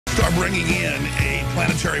are bringing in a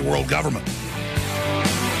planetary world government.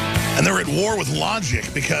 And they're at war with logic,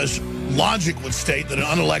 because logic would state that an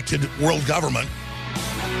unelected world government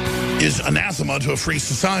is anathema to a free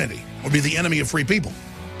society, would be the enemy of free people.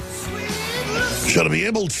 So to be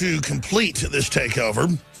able to complete this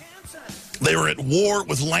takeover, they are at war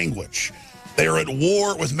with language. They are at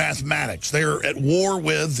war with mathematics. They are at war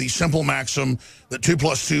with the simple maxim that 2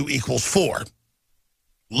 + 2 = 4,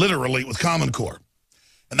 literally with Common Core.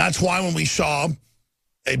 And that's why when we saw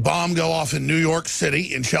a bomb go off in New York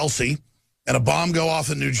City, in Chelsea, and a bomb go off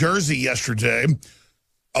in New Jersey yesterday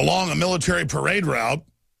along a military parade route,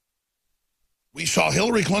 we saw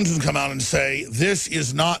Hillary Clinton come out and say, this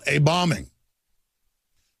is not a bombing.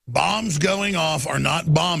 Bombs going off are not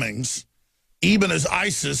bombings, even as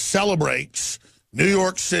ISIS celebrates New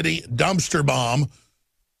York City dumpster bomb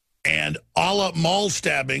and a la mall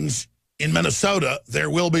stabbings in Minnesota. There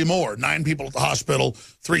will be more. 9 people at the hospital,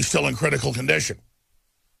 3 still in critical condition.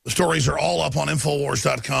 The stories are all up on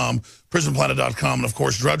Infowars.com, PrisonPlanet.com, and, of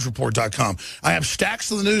course, DrudgeReport.com. I have stacks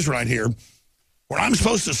of the news right here where I'm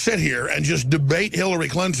supposed to sit here and just debate Hillary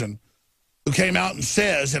Clinton, who came out and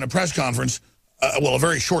says in a press conference, well, a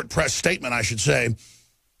very short press statement, I should say,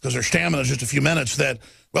 because their stamina is just a few minutes, that,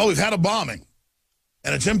 well, we've had a bombing,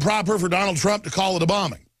 and it's improper for Donald Trump to call it a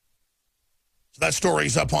bombing. So that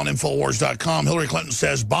story's up on Infowars.com. Hillary Clinton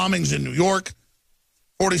says bombings in New York.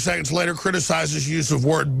 40 seconds later, criticizes use of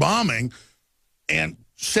word bombing and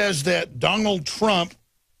says that Donald Trump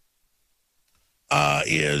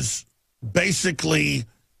is basically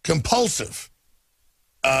compulsive.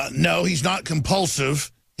 No, he's not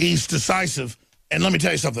compulsive. He's decisive. And let me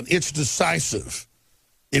tell you something. It's decisive.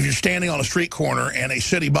 If you're standing on a street corner and a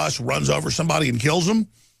city bus runs over somebody and kills them,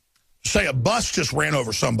 say a bus just ran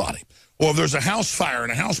over somebody, or if there's a house fire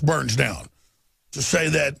and a house burns down, to say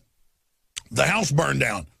that the house burned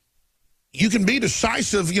down. You can be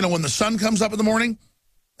decisive, you know, when the sun comes up in the morning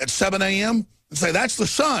at 7 a.m. and say, that's the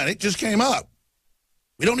sun. It just came up.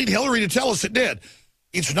 We don't need Hillary to tell us it did.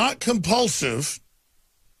 It's not compulsive.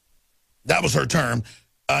 That was her term.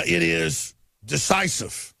 It is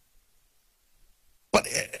decisive. But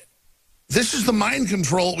this is the mind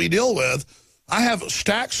control we deal with. I have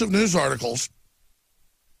stacks of news articles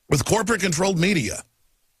with corporate-controlled media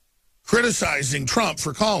criticizing Trump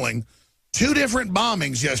for calling 2 different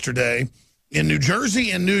bombings yesterday in New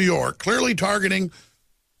Jersey and New York, clearly targeting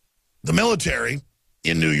the military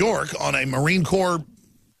in New York on a Marine Corps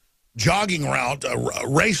jogging route, a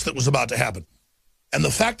race that was about to happen. And the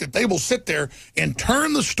fact that they will sit there and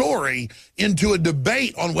turn the story into a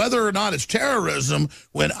debate on whether or not it's terrorism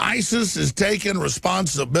when ISIS has taken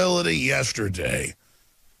responsibility yesterday.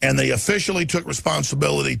 And they officially took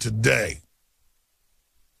responsibility today.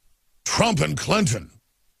 Trump and Clinton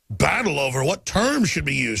battle over what terms should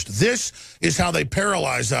be used. This is how they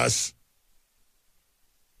paralyze us.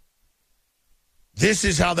 This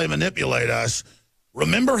is how they manipulate us.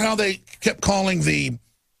 Remember how they kept calling the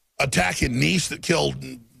attack in Nice that killed,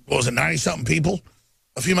 what was it, 90-something people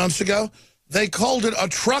a few months ago? They called it a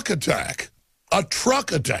truck attack. A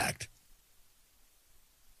truck attack.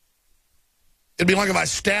 It'd be like if I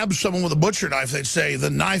stabbed someone with a butcher knife, they'd say the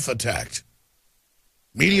knife attacked.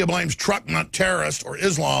 Media blames truck, not terrorist or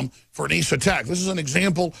Islam, for an Nice attack. This is an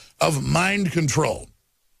example of mind control.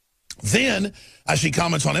 Then I see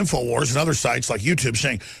comments on InfoWars and other sites like YouTube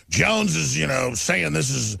saying, Jones is, you know, saying this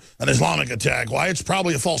is an Islamic attack. Why, it's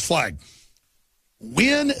probably a false flag.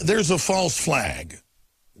 When there's a false flag,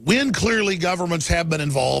 when clearly governments have been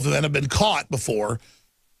involved and have been caught before,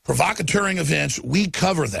 provocateuring events, we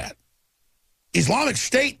cover that. Islamic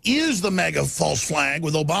State is the mega false flag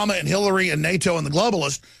with Obama and Hillary and NATO and the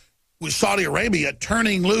globalists, with Saudi Arabia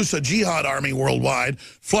turning loose a jihad army worldwide,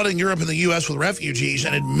 flooding Europe and the U.S. with refugees,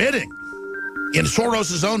 and admitting in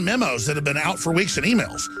Soros' own memos that have been out for weeks in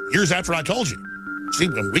emails, years after I told you. See,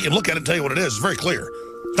 we can look at it and tell you what it is. It's very clear.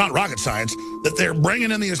 It's not rocket science, that they're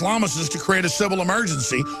bringing in the Islamists to create a civil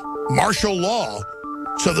emergency, martial law,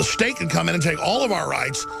 so the state can come in and take all of our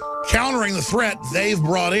rights, countering the threat they've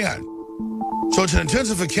brought in. So it's an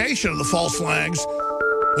intensification of the false flags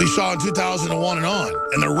we saw in 2001 and on,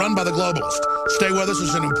 and they're run by the globalists. Stay with us.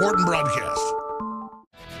 It's an important broadcast.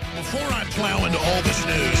 Before I plow into all this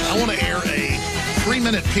news, I want to air a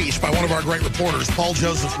 3-minute piece by one of our great reporters, Paul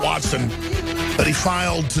Joseph Watson, that he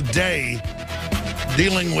filed today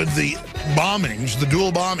dealing with the bombings, the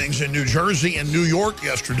dual bombings in New Jersey and New York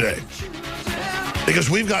yesterday. Because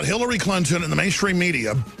we've got Hillary Clinton and the mainstream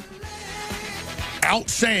media out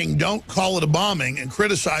saying don't call it a bombing and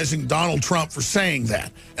criticizing Donald Trump for saying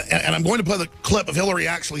that. And I'm going to play the clip of Hillary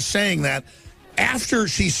actually saying that after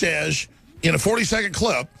she says in a 40-second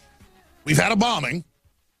clip we've had a bombing,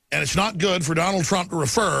 and it's not good for Donald Trump to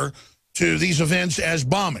refer to these events as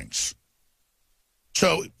bombings.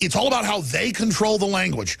 So it's all about how they control the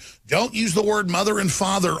language. Don't use the word mother and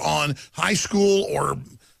father on high school or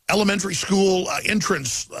elementary school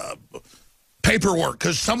entrance paperwork,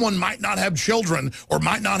 because someone might not have children or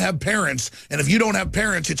might not have parents. And if you don't have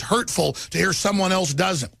parents, it's hurtful to hear someone else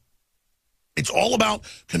doesn't. It's all about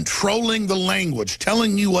controlling the language,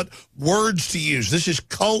 telling you what words to use. This is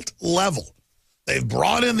cult level. They've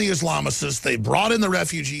brought in the Islamicists. They've brought in the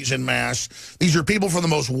refugees en masse. These are people from the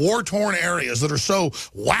most war-torn areas that are so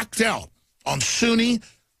whacked out on Sunni,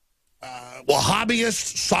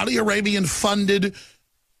 Wahhabist, Saudi Arabian-funded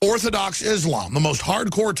Orthodox Islam, the most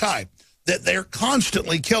hardcore type, that they're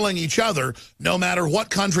constantly killing each other no matter what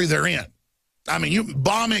country they're in. I mean,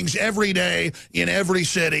 bombings every day in every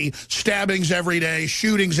city, stabbings every day,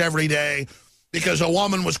 shootings every day, because a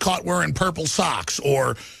woman was caught wearing purple socks,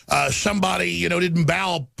 or somebody, didn't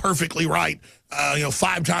bow perfectly right,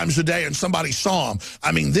 5 times a day and somebody saw them.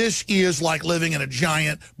 I mean, this is like living in a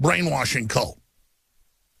giant brainwashing cult.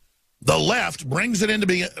 The left brings it into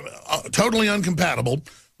being totally incompatible.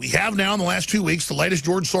 We have now in the last 2 weeks the latest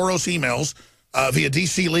George Soros emails via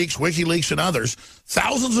DC Leaks, WikiLeaks, and others,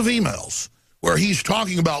 thousands of emails where he's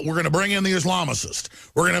talking about we're going to bring in the Islamicists.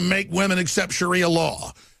 We're going to make women accept Sharia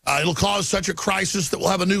law. It'll cause such a crisis that we'll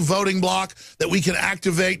have a new voting bloc that we can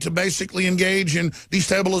activate to basically engage in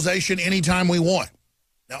destabilization anytime we want.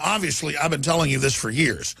 Now, obviously, I've been telling you this for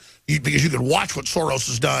years because you can watch what Soros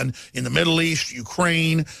has done in the Middle East,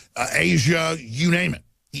 Ukraine, Asia, you name it.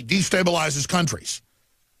 He destabilizes countries.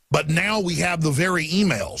 But now we have the very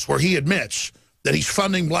emails where he admits that he's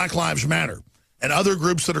funding Black Lives Matter and other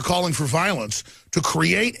groups that are calling for violence to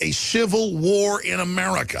create a civil war in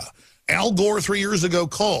America. Al Gore 3 years ago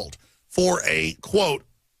called for a, quote,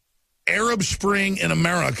 Arab Spring in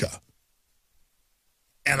America.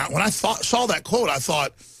 And when I saw that quote, I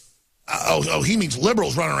thought, oh, he means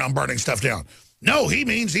liberals running around burning stuff down. No, he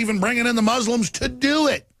means even bringing in the Muslims to do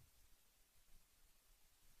it.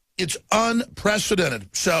 It's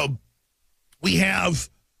unprecedented. So we have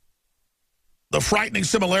the frightening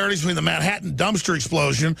similarities between the Manhattan dumpster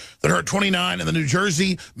explosion that hurt 29 and the New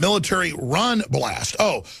Jersey military run blast.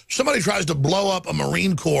 Oh, somebody tries to blow up a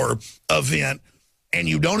Marine Corps event and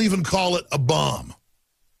you don't even call it a bomb.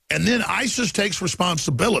 And then ISIS takes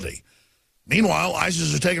responsibility. Meanwhile,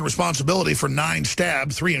 ISIS has taken responsibility for 9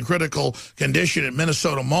 stabbed, 3 in critical condition at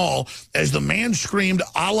Minnesota Mall, as the man screamed,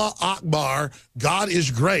 Allah Akbar, God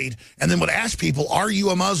is great, and then would ask people, are you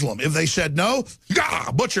a Muslim? If they said no,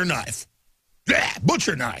 butcher knife. Yeah,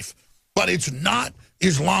 butcher knife. But it's not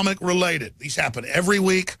Islamic related. These happen every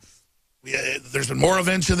week. There's been more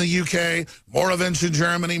events in the UK, more events in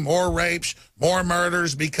Germany, more rapes, more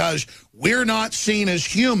murders, because we're not seen as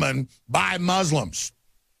human by Muslims.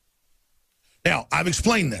 Now, I've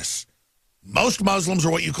explained this. Most Muslims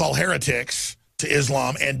are what you call heretics to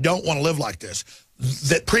Islam and don't want to live like this,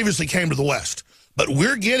 that previously came to the West. But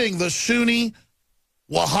we're getting the Sunni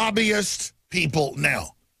Wahhabist people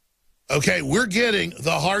now. Okay, we're getting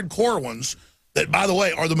the hardcore ones that, by the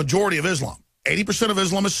way, are the majority of Islam. 80% of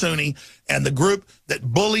Islam is Sunni, and the group that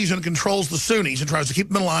bullies and controls the Sunnis and tries to keep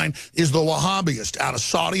them in line is the Wahhabist out of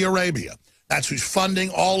Saudi Arabia. That's who's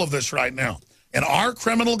funding all of this right now. And our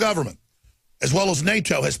criminal government, as well as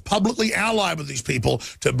NATO, has publicly allied with these people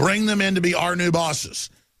to bring them in to be our new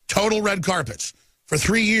bosses. Total red carpets. For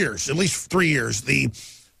 3 years, at least 3 years, the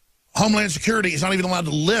Homeland Security is not even allowed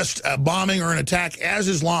to list a bombing or an attack as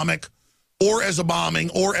Islamic or as a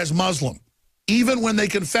bombing or as Muslim. Even when they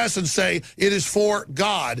confess and say, it is for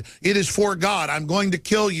God. It is for God. I'm going to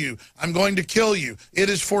kill you. I'm going to kill you. It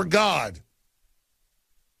is for God.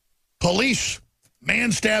 Police.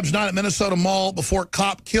 Man stabs 9 at Minnesota Mall before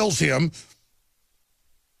cop kills him.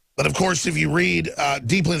 But, of course, if you read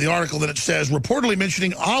deeply in the article, then it says, reportedly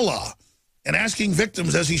mentioning Allah and asking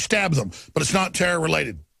victims as he stabbed them. But it's not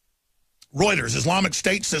terror-related. Reuters, Islamic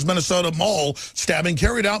State says Minnesota Mall stabbing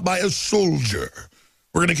carried out by a soldier.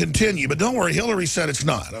 We're going to continue. But don't worry, Hillary said it's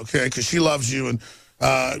not, okay, because she loves you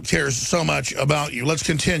and cares so much about you. Let's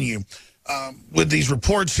continue with these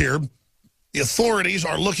reports here. The authorities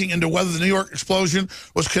are looking into whether the New York explosion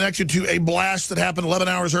was connected to a blast that happened 11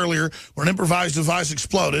 hours earlier when an improvised device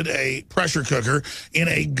exploded, a pressure cooker, in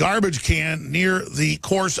a garbage can near the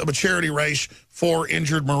course of a charity race for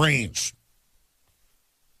injured Marines.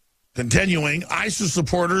 Continuing, ISIS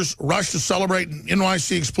supporters rush to celebrate an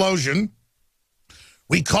NYC explosion.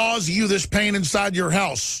 We cause you this pain inside your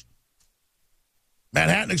house.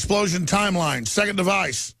 Manhattan explosion timeline, second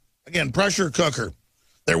device. Again, pressure cooker.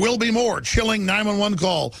 There will be more. Chilling 911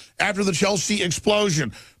 call after the Chelsea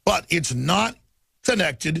explosion. but it's not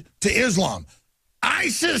connected to Islam.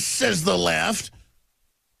 ISIS, says the left,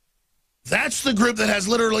 that's the group that has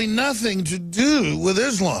literally nothing to do with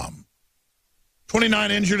Islam.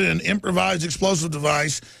 29 injured in an improvised explosive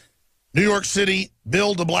device. New York City,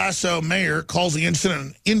 Bill de Blasio, mayor, calls the incident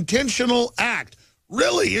an intentional act.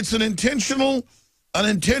 Really, it's an intentional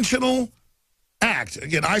act.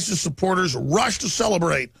 Again, ISIS supporters rushed to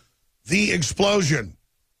celebrate the explosion.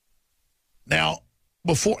 Now,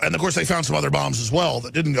 and of course they found some other bombs as well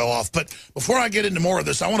that didn't go off. But before I get into more of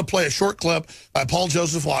this, I want to play a short clip by Paul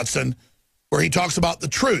Joseph Watson where he talks about the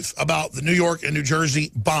truth about the New York and New Jersey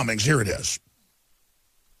bombings. Here it is.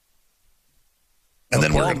 And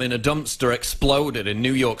then a bomb in a dumpster exploded in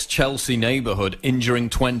New York's Chelsea neighborhood, injuring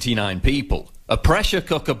 29 people. A pressure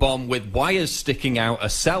cooker bomb with wires sticking out, a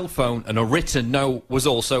cell phone, and a written note was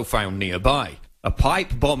also found nearby. A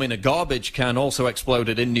pipe bomb in a garbage can also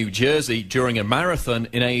exploded in New Jersey during a marathon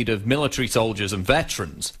in aid of military soldiers and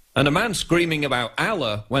veterans. And a man screaming about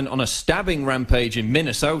Allah went on a stabbing rampage in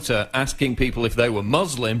Minnesota, asking people if they were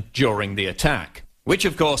Muslim during the attack. Which,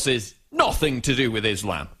 of course, is nothing to do with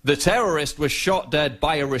Islam. The terrorist was shot dead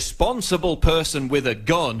by a responsible person with a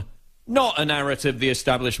gun, not a narrative the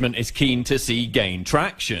establishment is keen to see gain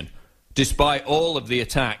traction. Despite all of the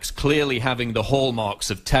attacks clearly having the hallmarks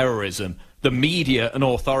of terrorism, the media and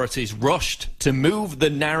authorities rushed to move the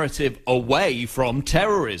narrative away from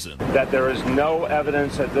terrorism. That there is no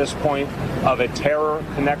evidence at this point of a terror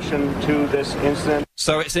connection to this incident.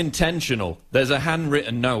 So it's intentional. There's a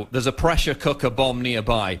handwritten note. There's a pressure cooker bomb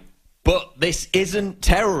nearby. But this isn't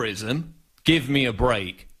terrorism. Give me a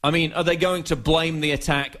break. I mean, are they going to blame the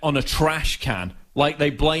attack on a trash can, like they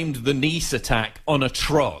blamed the Nice attack on a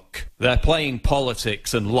truck? They're playing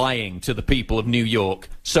politics and lying to the people of New York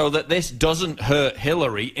so that this doesn't hurt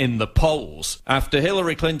Hillary in the polls. After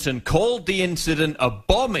Hillary Clinton called the incident a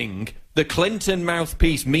bombing, the Clinton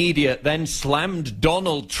mouthpiece media then slammed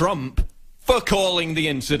Donald Trump for calling the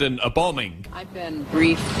incident a bombing. I've been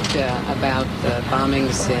briefed about the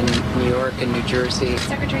bombings in New York and New Jersey.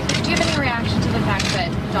 Secretary, do you have any reaction to the fact that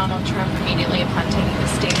Donald Trump immediately upon taking the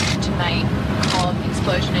stage tonight called the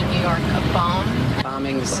explosion in New York a bomb?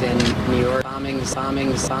 Bombings in New York,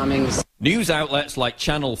 bombings. News outlets like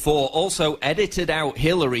Channel 4 also edited out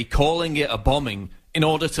Hillary calling it a bombing in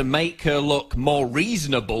order to make her look more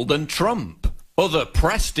reasonable than Trump. Other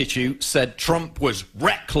prostitutes said Trump was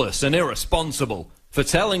reckless and irresponsible for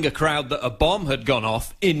telling a crowd that a bomb had gone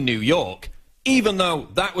off in New York, even though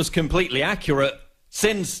that was completely accurate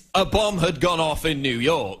since a bomb had gone off in New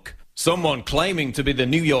York. Someone claiming to be the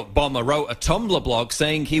New York bomber wrote a Tumblr blog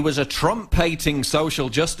saying he was a Trump-hating social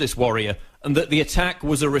justice warrior and that the attack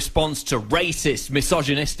was a response to racist,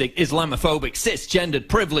 misogynistic, Islamophobic, cisgendered,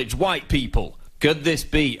 privileged white people. Could this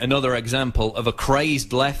be another example of a crazed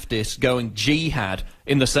leftist going jihad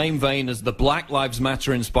in the same vein as the Black Lives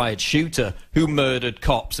Matter-inspired shooter who murdered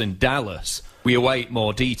cops in Dallas? We await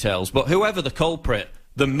more details, but whoever the culprit,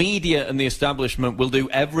 the media and the establishment will do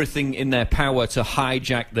everything in their power to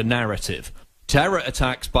hijack the narrative. Terror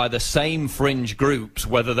attacks by the same fringe groups,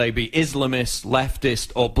 whether they be Islamists,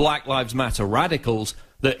 leftist, or Black Lives Matter radicals,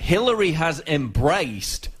 that Hillary has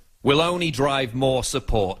embraced, will only drive more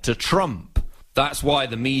support to Trump. That's why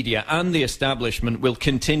the media and the establishment will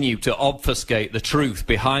continue to obfuscate the truth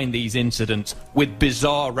behind these incidents with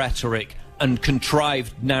bizarre rhetoric and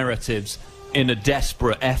contrived narratives in a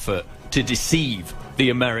desperate effort to deceive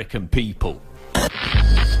the American people.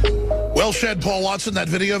 Well said, Paul Watson. That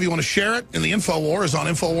video, if you want to share it in the InfoWar, is on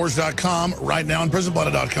Infowars.com right now and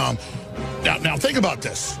PrisonBuddy.com. Now think about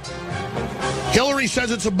this. Hillary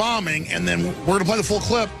says it's a bombing, and then we're going to play the full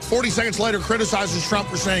clip. 40 seconds later, criticizes Trump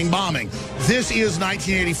for saying bombing. This is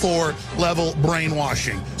 1984-level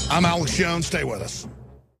brainwashing. I'm Alex Jones. Stay with us.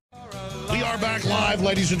 We are back live,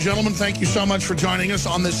 ladies and gentlemen. Thank you so much for joining us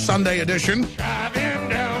on this Sunday edition.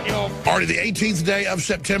 Already the 18th day of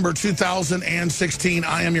September 2016.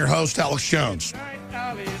 I am your host, Alex Jones.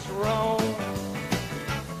 I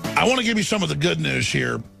want to give you some of the good news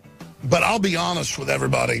here, but I'll be honest with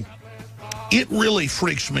everybody. It really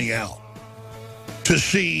freaks me out to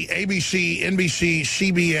see ABC, NBC,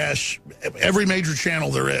 CBS, every major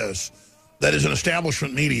channel there is that is an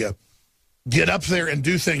establishment media, get up there and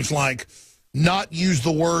do things like not use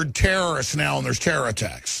the word terrorist now when there's terror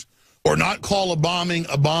attacks, or not call a bombing,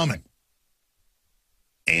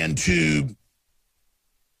 and to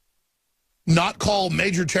not call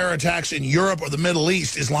major terror attacks in Europe or the Middle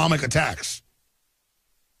East Islamic attacks.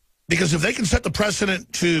 Because if they can set the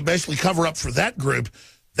precedent to basically cover up for that group,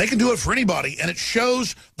 they can do it for anybody, and it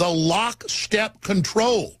shows the lockstep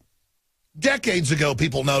control Decades ago,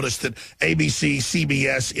 people noticed that ABC,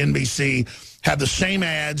 CBS, NBC had the same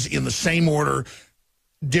ads in the same order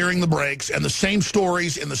during the breaks and the same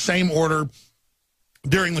stories in the same order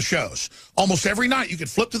during the shows. Almost every night you could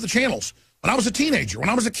flip to the channels. When I was a teenager, when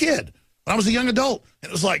I was a kid, when I was a young adult,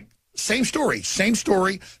 it was like same story, same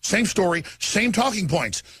story, same story, same talking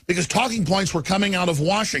points, because talking points were coming out of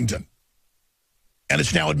Washington. And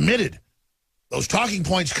it's now admitted. Those talking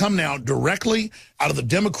points come now directly out of the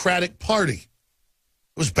Democratic Party.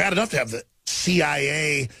 It was bad enough to have the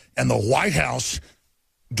CIA and the White House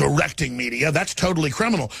directing media. That's totally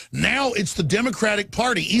criminal. Now it's the Democratic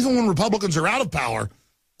Party, even when Republicans are out of power,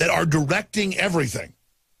 that are directing everything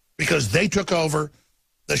because they took over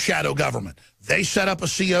the shadow government. They set up a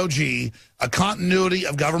COG, a continuity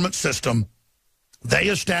of government system. They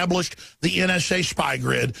established the NSA spy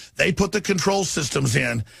grid. They put the control systems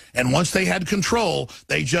in. And once they had control,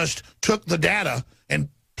 they just took the data and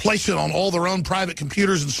placed it on all their own private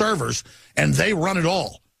computers and servers, and they run it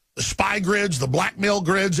all. The spy grids, the blackmail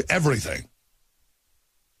grids, everything.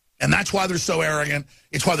 And that's why they're so arrogant.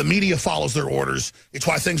 It's why the media follows their orders. It's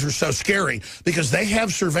why things are so scary, because they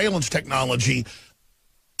have surveillance technology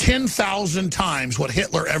 10,000 times what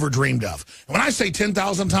Hitler ever dreamed of. And when I say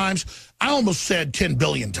 10,000 times, I almost said 10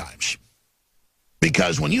 billion times.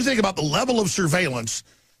 Because when you think about the level of surveillance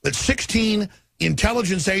that 16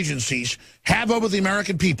 intelligence agencies have over the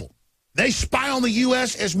American people, they spy on the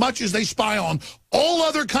U.S. as much as they spy on all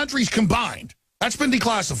other countries combined. That's been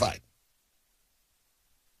declassified.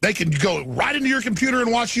 They can go right into your computer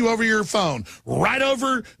and watch you over your phone, right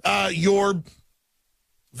over your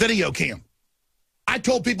video cam. I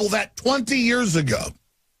told people that 20 years ago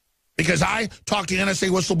because I talked to NSA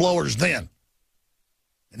whistleblowers then.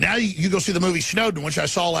 And now you go see the movie Snowden, which I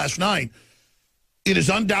saw last night. It is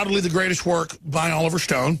undoubtedly the greatest work by Oliver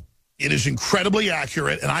Stone. It is incredibly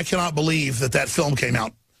accurate, and I cannot believe that that film came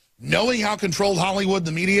out. Knowing how controlled Hollywood,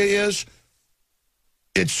 the media is,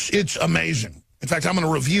 it's amazing. In fact, I'm going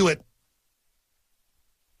to review it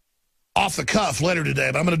off the cuff later today,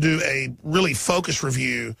 but I'm going to do a really focused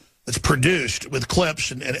review that's produced with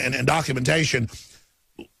clips and documentation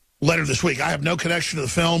later this week. I have no connection to the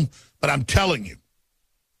film, but I'm telling you,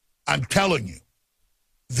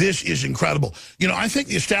 this is incredible. You know, I think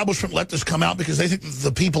the establishment let this come out because they think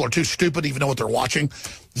the people are too stupid to even know what they're watching.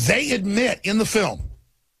 They admit in the film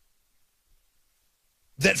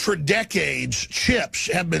that for decades, chips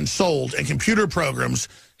have been sold and computer programs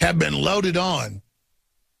have been loaded on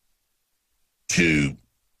to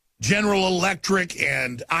General Electric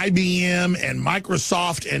and IBM and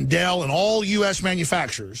Microsoft and Dell and all U.S.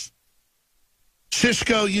 manufacturers,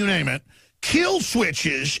 Cisco, you name it, kill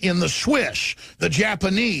switches in the Swiss, the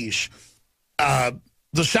Japanese,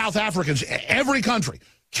 the South Africans, every country.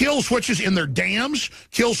 Kill switches in their dams,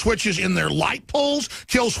 kill switches in their light poles,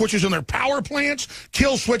 kill switches in their power plants,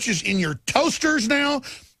 kill switches in your toasters now,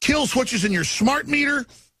 kill switches in your smart meter.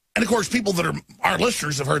 And, of course, people that are our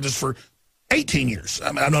listeners have heard this for 18 years.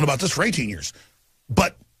 I mean, I've known about this for 18 years.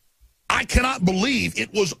 But I cannot believe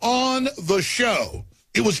it was on the show.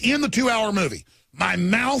 It was in the 2-hour movie. My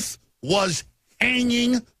mouth was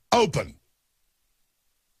hanging open.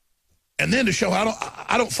 And then to show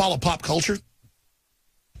I don't follow pop culture.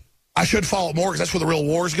 I should follow it more because that's where the real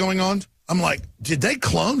war is going on. I'm like, did they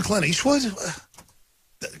clone Clint Eastwood?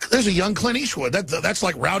 There's a young Clint Eastwood. That's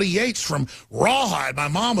like Rowdy Yates from Rawhide. My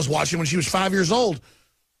mom was watching when she was 5 years old.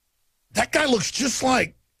 That guy looks just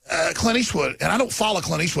like Clint Eastwood, and I don't follow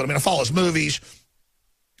Clint Eastwood. I mean, I follow his movies.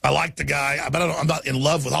 I like the guy, but I'm not in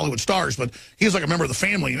love with Hollywood stars, but he's like a member of the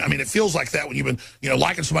family. I mean, it feels like that when you've been,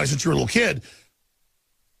 liking somebody since you were a little kid.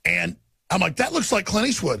 And I'm like, that looks like Clint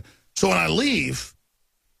Eastwood. So when I leave,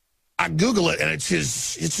 I Google it, and it's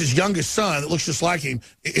his youngest son that looks just like him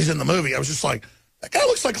is in the movie. I was just like, that guy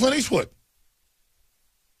looks like Clint Eastwood.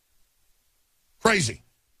 Crazy.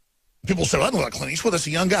 People say, well, I don't know about Clint Eastwood. That's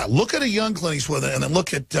a young guy. Look at a young Clint Eastwood and then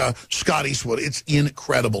look at Scott Eastwood. It's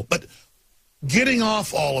incredible. But getting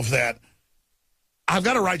off all of that, I've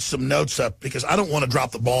got to write some notes up because I don't want to drop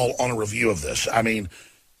the ball on a review of this. I mean,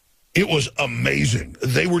 it was amazing.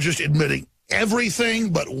 They were just admitting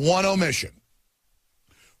everything but one omission.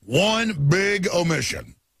 One big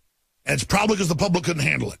omission. And it's probably because the public couldn't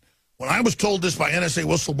handle it. When I was told this by NSA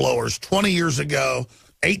whistleblowers 20 years ago,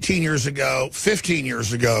 18 years ago, 15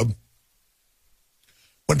 years ago,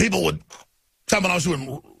 when people would come when I was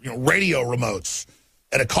doing radio remotes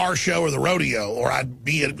at a car show or the rodeo, or I'd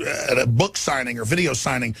be at a book signing or video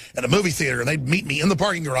signing at a movie theater, and they'd meet me in the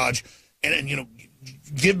parking garage and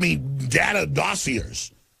give me data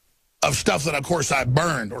dossiers of stuff that, of course, I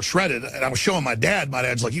burned or shredded. And I was showing my dad. My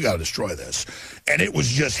dad's like, you got to destroy this. And it was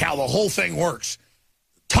just how the whole thing works.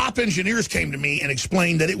 Top engineers came to me and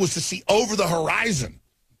explained that it was to see over the horizon.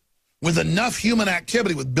 With enough human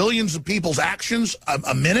activity, with billions of people's actions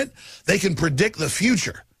a minute, they can predict the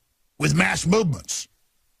future with mass movements.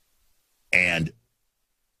 And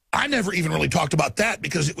I never even really talked about that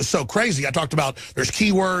because it was so crazy. I talked about there's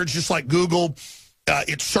keywords, just like Google.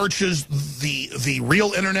 It searches the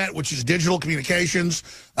real internet, which is digital communications.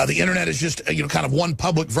 The internet is just, kind of one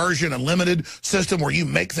public version, a limited system where you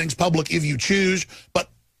make things public if you choose. But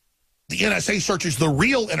the NSA searches the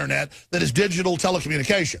real internet that is digital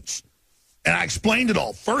telecommunications. And I explained it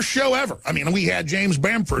all. First show ever. I mean, we had James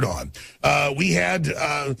Bamford on. We had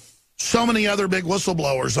so many other big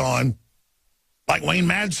whistleblowers on, like Wayne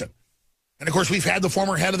Madsen. And, of course, we've had the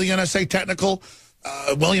former head of the NSA technical,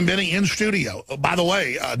 William Binney, in studio. By the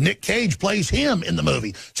way, Nick Cage plays him in the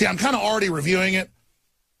movie. See, I'm kind of already reviewing it.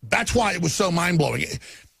 That's why it was so mind-blowing.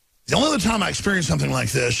 The only other time I experienced something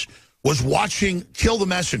like this was watching Kill the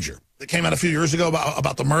Messenger. That came out a few years ago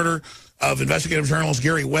about the murder of investigative journalist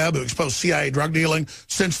Gary Webb, who exposed CIA drug dealing.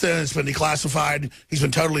 Since then, it's been declassified. He's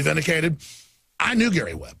been totally vindicated. I knew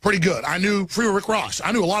Gary Webb pretty good. I knew Freeway Rick Ross.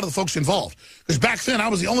 I knew a lot of the folks involved. Because back then, I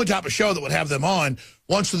was the only type of show that would have them on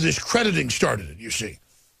once the discrediting started, you see.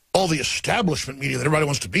 All the establishment media that everybody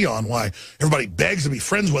wants to be on, why everybody begs to be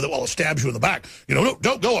friends with it while it stabs you in the back. No,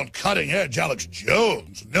 don't go on Cutting Edge, Alex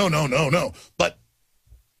Jones. No. But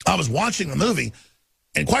I was watching the movie,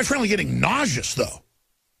 and quite frankly, getting nauseous, though.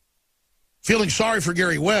 Feeling sorry for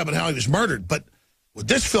Gary Webb and how he was murdered. But with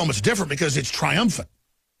this film, it's different because it's triumphant.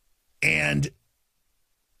 And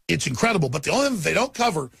it's incredible. But the only thing they don't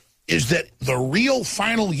cover is that the real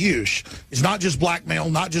final use is not just blackmail,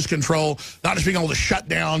 not just control, not just being able to shut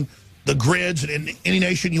down the grids in any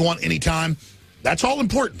nation you want anytime. That's all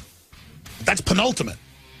important. That's penultimate.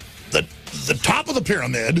 The top of the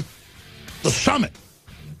pyramid, the summit,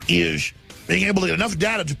 is being able to get enough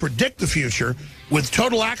data to predict the future with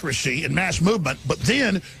total accuracy and mass movement, but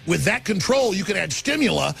then with that control, you can add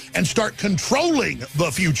stimuli and start controlling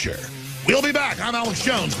the future. We'll be back. I'm Alex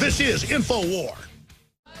Jones. This is InfoWar.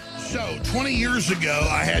 So, 20 years ago,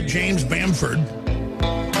 I had James Bamford,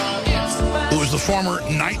 who was the former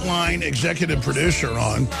Nightline executive producer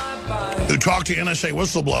on, who talked to NSA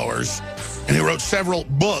whistleblowers, and who wrote several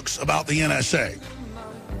books about the NSA.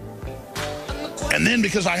 And then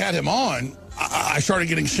because I had him on, I started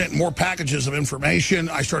getting sent more packages of information.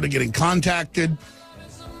 I started getting contacted.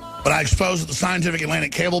 But I exposed that the Scientific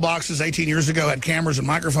Atlantic cable boxes 18 years ago had cameras and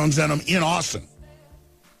microphones in them in Austin.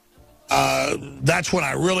 That's when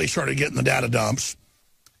I really started getting the data dumps.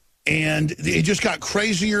 And it just got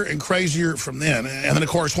crazier and crazier from then. And then, of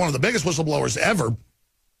course, one of the biggest whistleblowers ever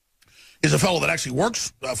is a fellow that actually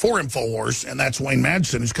works for InfoWars, and that's Wayne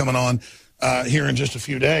Madsen, who's coming on here in just a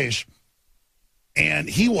few days. And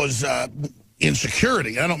he was in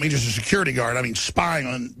security. I don't mean just a security guard. I mean spying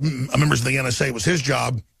on members of the NSA was his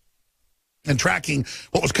job, and tracking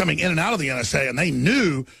what was coming in and out of the NSA. And they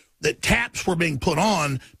knew that taps were being put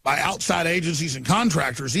on by outside agencies and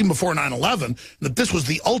contractors, even before 9/11, that this was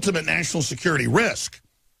the ultimate national security risk,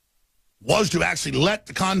 was to actually let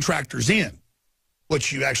the contractors in,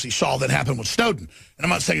 which you actually saw that happen with Snowden. And I'm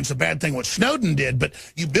not saying it's a bad thing what Snowden did, but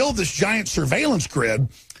you build this giant surveillance grid,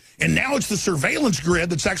 and now it's the surveillance grid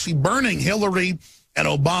that's actually burning Hillary and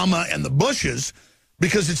Obama and the Bushes,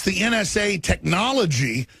 because it's the NSA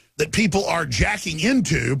technology that people are jacking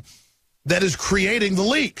into that is creating the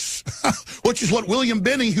leaks, which is what William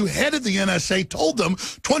Binney, who headed the NSA, told them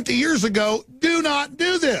 20 years ago, do not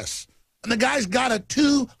do this. And the guy's got a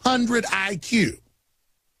 200 IQ.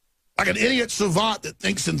 Like an idiot savant that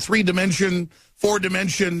thinks in 3-dimension,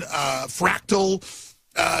 4-dimension, fractal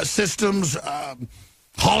systems,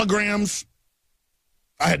 holograms.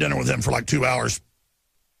 I had dinner with him for like 2 hours.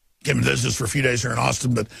 Came to visit us for a few days here in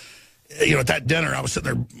Austin. But, at that dinner, I was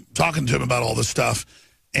sitting there talking to him about all this stuff.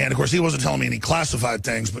 And, of course, he wasn't telling me any classified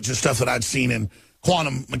things, but just stuff that I'd seen in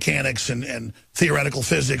quantum mechanics and theoretical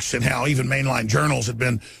physics, and how even mainline journals had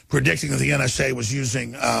been predicting that the NSA was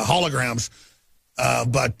using holograms.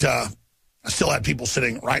 But I still had people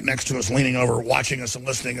sitting right next to us, leaning over, watching us and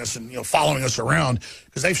listening to us and, following us around,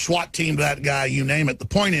 because they've SWAT teamed that guy, you name it. The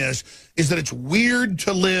point is that it's weird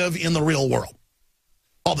to live in the real world.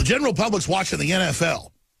 While the general public's watching the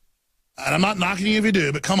NFL, and I'm not knocking you if you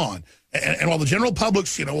do, but come on. And while the general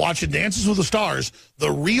public's, watching Dances with the Stars,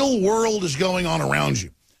 the real world is going on around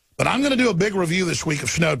you. But I'm going to do a big review this week of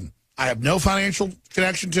Snowden. I have no financial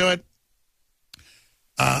connection to it.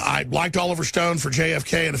 I liked Oliver Stone for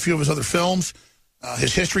JFK and a few of his other films.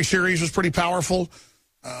 His history series was pretty powerful.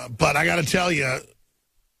 But I got to tell you,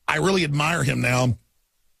 I really admire him now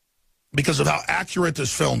because of how accurate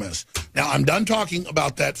this film is. Now, I'm done talking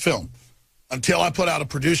about that film until I put out a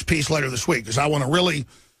produced piece later this week, because I want to really...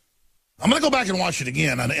 I'm going to go back and watch it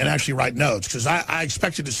again and actually write notes, because I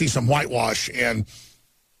expected to see some whitewash, and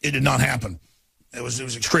it did not happen. It was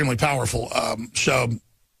extremely powerful. So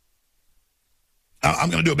I'm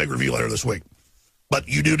going to do a big review later this week. But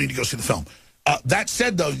you do need to go see the film. That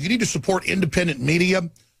said, though, you need to support independent media.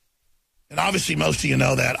 And obviously, most of you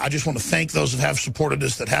know that. I just want to thank those that have supported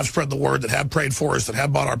us, that have spread the word, that have prayed for us, that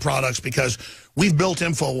have bought our products, because we've built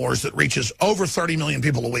InfoWars that reaches over 30 million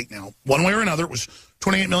people a week now. One way or another, it was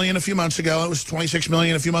 28 million a few months ago. It was 26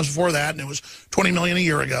 million a few months before that, and it was 20 million a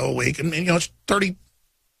year ago a week. And you know, it's 30+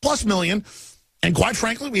 million. And quite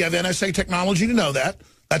frankly, we have NSA technology to know that.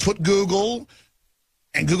 That's what Google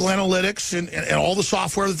and Google Analytics and all the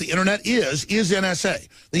software that the Internet is NSA.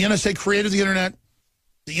 The NSA created the Internet.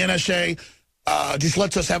 The NSA just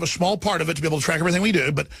lets us have a small part of it to be able to track everything we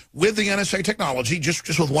do. But with the NSA technology, just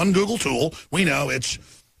with one Google tool, we know it's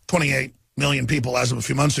 28 million people as of a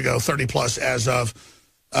few months ago, 30+ as of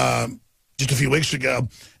just a few weeks ago.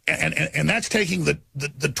 And that's taking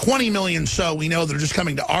the 20 million so we know that are just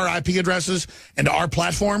coming to our IP addresses and to our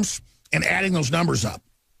platforms and adding those numbers up.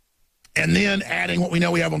 And then adding what we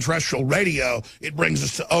know we have on terrestrial radio, it brings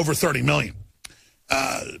us to over 30 million.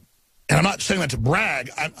 And I'm not saying that to brag.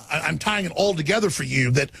 I'm tying it all together for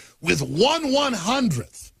you that with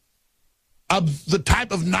 1/100th of the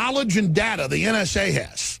type of knowledge and data the NSA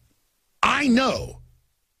has, I know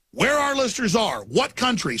where our listeners are, what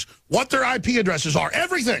countries, what their IP addresses are,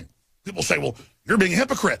 everything. People say, well, you're being a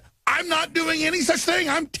hypocrite. I'm not doing any such thing.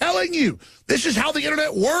 I'm telling you, this is how the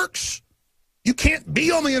Internet works. You can't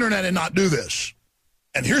be on the Internet and not do this.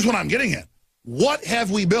 And here's what I'm getting at. What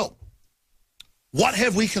have we built? What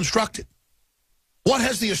have we constructed? What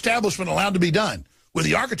has the establishment allowed to be done with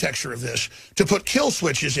the architecture of this to put kill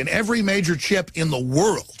switches in every major chip in the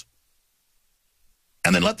world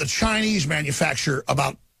and then let the Chinese manufacture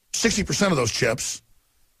about 60% of those chips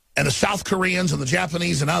and the South Koreans and the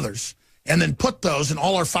Japanese and others, and then put those in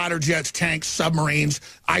all our fighter jets, tanks, submarines,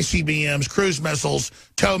 ICBMs, cruise missiles,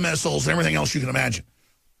 tow missiles, and everything else you can imagine.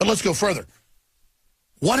 But let's go further.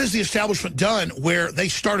 What has the establishment done where they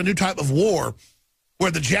start a new type of war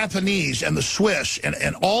where the Japanese and the Swiss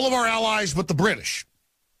and all of our allies but the British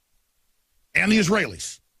and the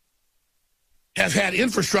Israelis have had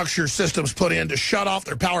infrastructure systems put in to shut off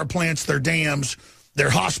their power plants, their dams, their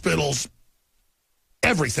hospitals,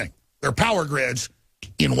 everything, their power grids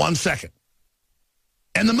in 1 second.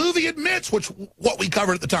 And the movie admits what we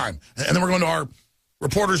covered at the time. And then we're going to our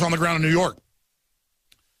reporters on the ground in New York.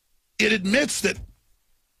 It admits that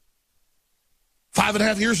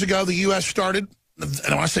 5.5 years ago, the U.S. started, and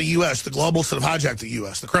when I say U.S., the globalists that have hijacked the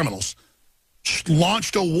U.S., the criminals,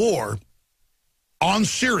 launched a war on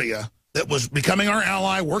Syria that was becoming our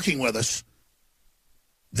ally, working with us.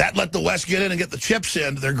 That let the West get in and get the chips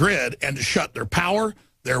into their grid and to shut their power,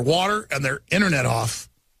 their water, and their Internet off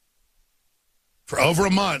for over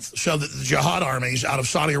a month so that the jihad armies out of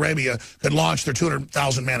Saudi Arabia could launch their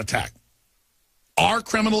 200,000-man attack. Our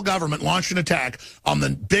criminal government launched an attack on the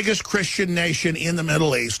biggest Christian nation in the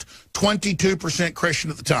Middle East, 22%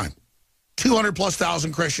 Christian at the time,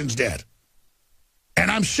 200,000+ Christians dead. And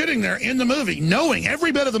I'm sitting there in the movie knowing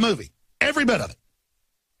every bit of the movie, every bit of it.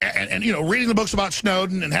 And you know, reading the books about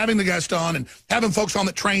Snowden and having the guest on and having folks on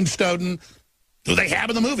that trained Snowden, who they have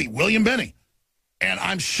in the movie, William Binney. And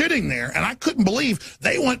I'm sitting there, and I couldn't believe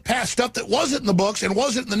they went past stuff that wasn't in the books and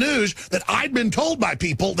wasn't in the news that I'd been told by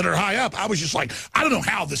people that are high up. I was just like, I don't know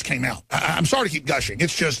how this came out. I'm sorry to keep gushing.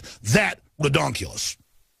 It's just that redonkulous.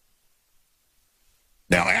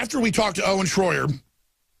 Now, after we talked to Owen Schroyer,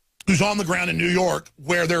 who's on the ground in New York,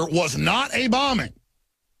 where there was not a bombing,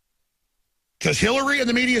 because Hillary and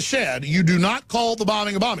the media said, you do not call the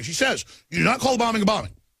bombing a bombing. She says, you do not call the bombing a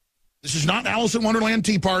bombing. This is not Alice in Wonderland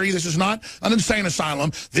Tea Party. This is not an insane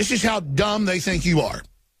asylum. This is how dumb they think you are.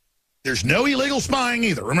 There's no illegal spying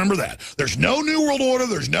either. Remember that. There's no New World Order.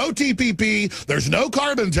 There's no TPP. There's no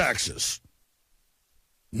carbon taxes.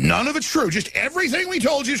 None of it's true. Just everything we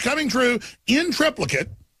told you is coming true in triplicate,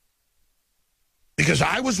 because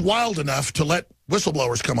I was wild enough to let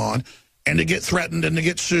whistleblowers come on and to get threatened and to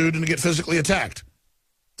get sued and to get physically attacked.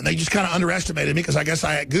 And they just kind of underestimated me because I guess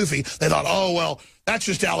I act goofy. They thought, oh, well, that's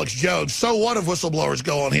just Alex Jones. So what if whistleblowers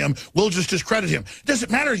go on him? We'll just discredit him. It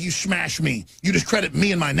doesn't matter if you smash me. You discredit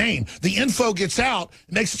me and my name. The info gets out.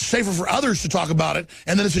 It makes it safer for others to talk about it.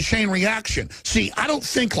 And then it's a chain reaction. See, I don't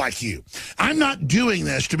think like you. I'm not doing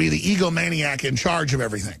this to be the egomaniac in charge of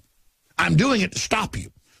everything. I'm doing it to stop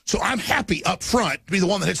you. So I'm happy up front to be the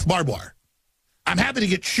one that hits the barbed wire. I'm happy to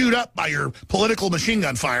get chewed up by your political machine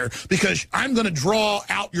gun fire because I'm going to draw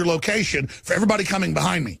out your location for everybody coming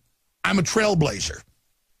behind me. I'm a trailblazer.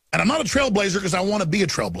 And I'm not a trailblazer because I want to be a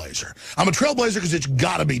trailblazer. I'm a trailblazer because it's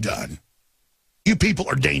got to be done. You people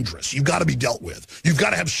are dangerous. You've got to be dealt with. You've got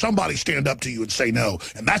to have somebody stand up to you and say no.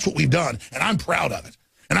 And that's what we've done. And I'm proud of it.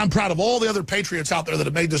 And I'm proud of all the other patriots out there that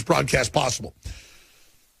have made this broadcast possible.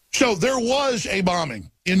 So there was a bombing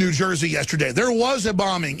in New Jersey yesterday. There was a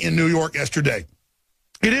bombing in New York yesterday.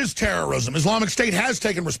 It is terrorism. Islamic State has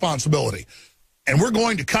taken responsibility. And we're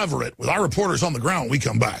going to cover it with our reporters on the ground when we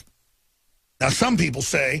come back. Now, some people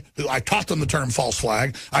say, I taught them the term false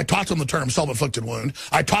flag. I taught them the term self-inflicted wound.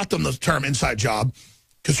 I taught them the term inside job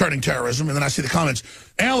concerning terrorism. And then I see the comments,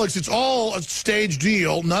 Alex, it's all a staged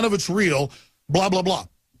deal. None of it's real. Blah, blah, blah.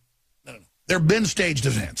 No. There have been staged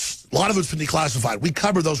events. A lot of it's been declassified. We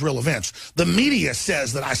cover those real events. The media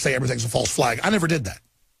says that I say everything's a false flag. I never did that.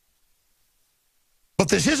 But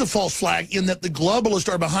this is a false flag in that the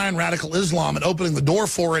globalists are behind radical Islam and opening the door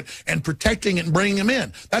for it and protecting it and bringing them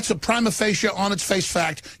in. That's a prima facie, on its face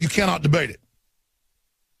fact. You cannot debate it.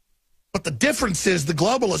 But the difference is the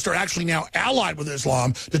globalists are actually now allied with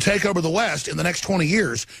Islam to take over the West in the next 20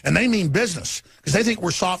 years, and they mean business because they think we're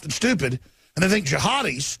soft and stupid, and they think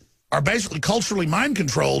jihadis are basically culturally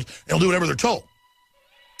mind-controlled and will do whatever they're told.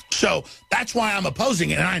 So that's why I'm opposing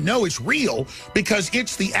it, and I know it's real because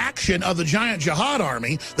it's the action of the giant jihad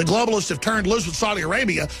army. The globalists have turned loose with Saudi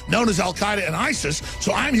Arabia, known as Al-Qaeda and ISIS.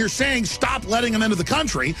 So I'm here saying stop letting them into the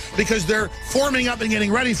country because they're forming up and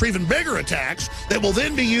getting ready for even bigger attacks that will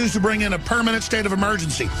then be used to bring in a permanent state of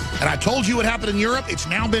emergency. And I told you what happened in Europe. It's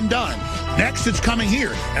now been done. Next, it's coming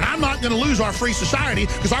here. And I'm not going to lose our free society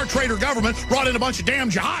because our traitor government brought in a bunch of damn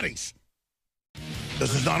jihadis.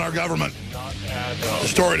 This is not our government. The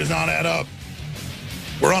story does not add up.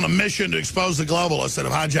 We're on a mission to expose the globalists that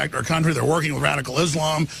have hijacked our country. They're working with radical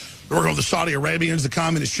Islam. They're working with the Saudi Arabians, the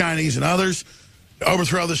communist Chinese, and others to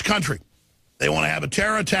overthrow this country. They want to have a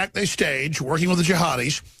terror attack they stage, working with the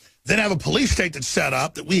jihadis, then have a police state that's set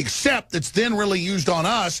up that we accept that's then really used on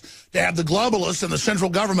us to have the globalists and the central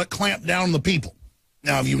government clamp down on the people.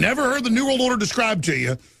 Now, if you've never heard the New World Order described to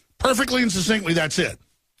you, perfectly and succinctly, that's it.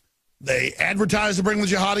 They advertise to bring the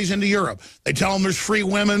jihadis into Europe. They tell them there's free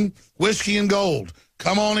women, whiskey, and gold.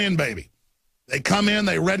 Come on in, baby. They come in,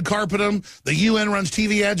 they red carpet them. The UN runs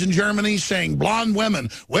TV ads in Germany saying blonde women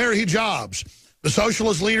wear hijabs. The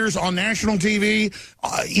socialist leaders on national TV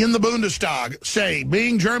in the Bundestag say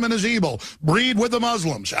being German is evil. Breed with the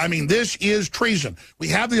Muslims. I mean, this is treason. We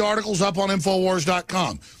have the articles up on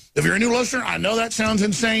Infowars.com. If you're a new listener, I know that sounds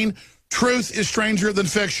insane. Truth is stranger than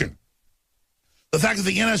fiction. The fact that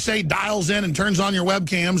the NSA dials in and turns on your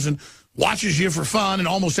webcams and watches you for fun, and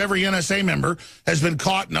almost every NSA member has been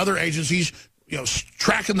caught in other agencies, you know,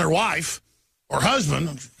 tracking their wife or husband.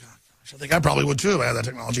 I think I probably would too if I had that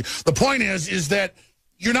technology. The point is that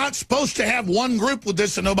you're not supposed to have one group with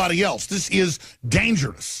this and nobody else. This is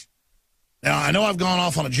dangerous. Now, I know I've gone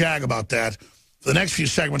off on a jag about that. For the next few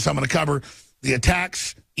segments, I'm going to cover the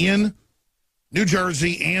attacks in New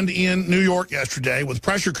Jersey and in New York yesterday with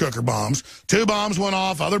pressure cooker bombs. 2 bombs went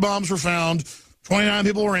off. Other bombs were found. 29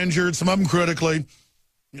 people were injured, some of them critically.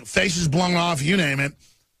 You know, faces blown off, you name it.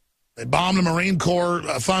 They bombed a Marine Corps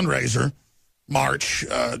fundraiser, march,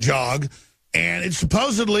 jog. And it's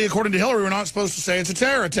supposedly, according to Hillary, we're not supposed to say it's a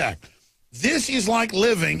terror attack. This is like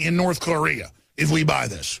living in North Korea, if we buy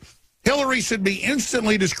this. Hillary should be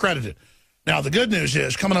instantly discredited. Now, the good news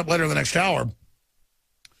is, coming up later in the next hour,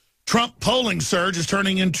 Trump polling surge is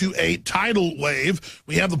turning into a tidal wave.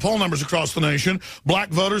 We have the poll numbers across the nation. Black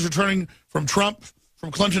voters are turning from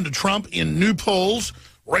Clinton to Trump in new polls.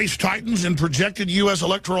 Race tightens in projected U.S.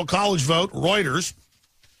 Electoral College vote. Reuters.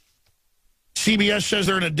 CBS says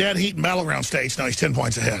they're in a dead heat in battleground states. Now he's 10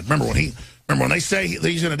 points ahead. Remember when they say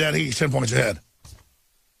he's in a dead heat, he's 10 points ahead.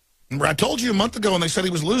 Remember, I told you a month ago when they said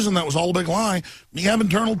he was losing, that was all a big lie. We have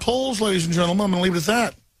internal polls, ladies and gentlemen. I'm going to leave it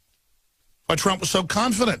at that. Why Trump was so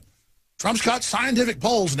confident. Trump's got scientific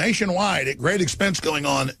polls nationwide at great expense going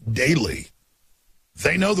on daily.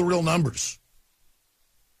 They know the real numbers.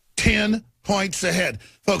 10 points ahead.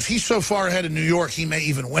 Folks, he's so far ahead in New York, he may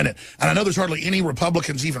even win it. And I know there's hardly any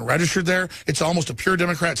Republicans even registered there. It's almost a pure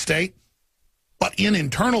Democrat state. But in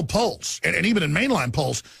internal polls, and even in mainline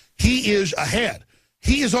polls, he is ahead.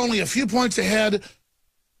 He is only a few points ahead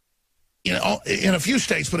in a few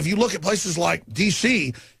states, but if you look at places like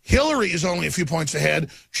D.C., Hillary is only a few points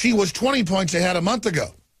ahead. She was 20 points ahead a month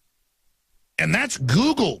ago. And that's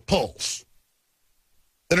Google polls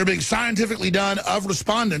that are being scientifically done of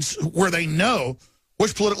respondents where they know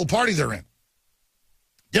which political party they're in.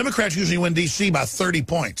 Democrats usually win D.C. by 30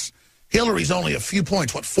 points. Hillary's only a few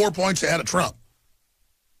points, 4 points ahead of Trump.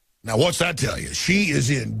 Now, what's that tell you? She is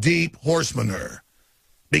in deep horse manure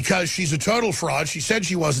because she's a total fraud. She said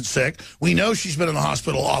she wasn't sick. We know she's been in the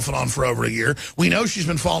hospital off and on for over a year. We know she's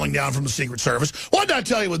been falling down from the Secret Service. What did I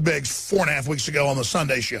tell you with Biggs 4.5 weeks ago on the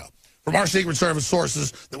Sunday show? From our Secret Service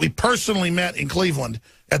sources that we personally met in Cleveland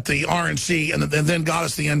at the RNC and then got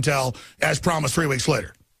us the intel as promised 3 weeks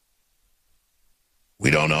later. We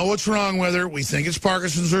don't know what's wrong with her. We think it's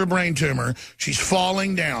Parkinson's or a brain tumor. She's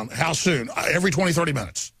falling down. How soon? Every 20, 30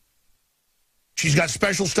 minutes. She's got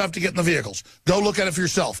special stuff to get in the vehicles. Go look at it for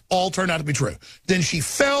yourself. All turned out to be true. Then she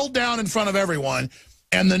fell down in front of everyone,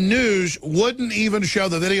 and the news wouldn't even show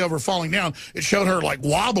the video of her falling down. It showed her, like,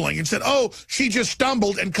 wobbling and said, oh, she just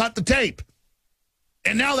stumbled and cut the tape.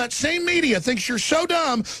 And now that same media thinks you're so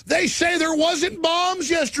dumb, they say there wasn't bombs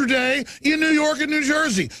yesterday in New York and New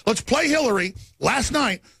Jersey. Let's play Hillary last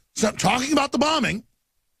night talking about the bombing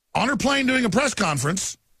on her plane doing a press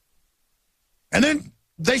conference. And then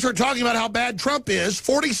they start talking about how bad Trump is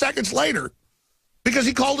 40 seconds later because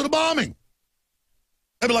he called it a bombing.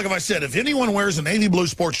 That'd be like if I said, if anyone wears a navy blue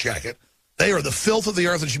sports jacket, they are the filth of the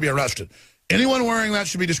earth and should be arrested. Anyone wearing that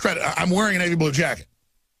should be discredited. I'm wearing a navy blue jacket.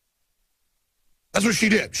 That's what she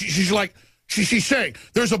did. She's saying,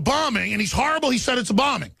 there's a bombing, and he's horrible. He said it's a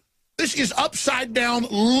bombing. This is upside-down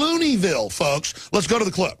Looneyville, folks. Let's go to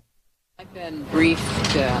the clip. I've been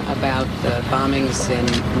briefed about the bombings in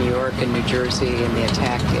New York and New Jersey and the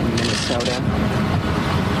attack in Minnesota.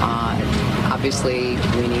 Obviously,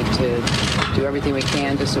 we need to do everything we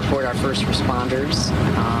can to support our first responders,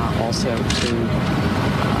 also to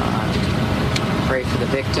pray for the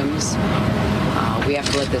victims. We have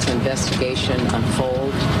to let this investigation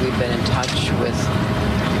unfold. We've been in touch with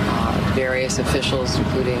various officials,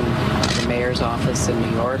 including the mayor's office in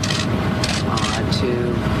New York, to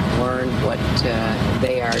learn what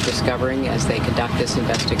they are discovering as they conduct this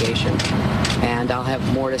investigation. And I'll have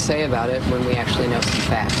more to say about it when we actually know some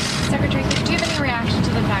facts. Secretary, do you have any reaction to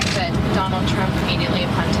the fact that Donald Trump immediately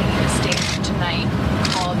upon taking the stage tonight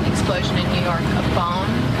called the explosion in New York a bomb,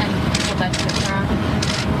 and will that stick around?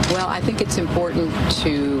 Well, I think it's important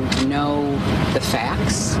to know the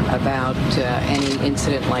facts about any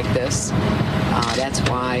incident like this. That's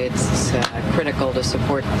why it's critical to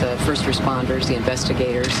support the first responders, the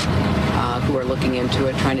investigators who are looking into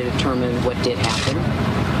it, trying to determine what did happen.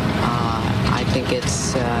 I think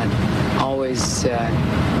it's always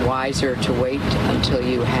wiser to wait until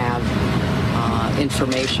you have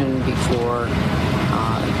information before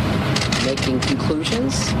making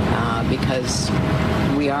conclusions, because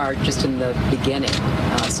we are just in the beginning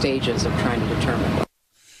stages of trying to determine.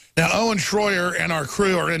 Now, Owen Schroyer and our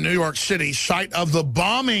crew are in New York City, site of the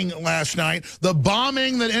bombing last night, the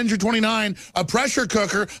bombing that injured 29, a pressure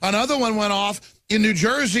cooker. Another one went off in New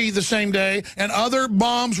Jersey the same day, and other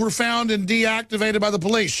bombs were found and deactivated by the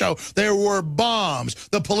police. So there were bombs.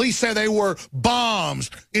 The police say they were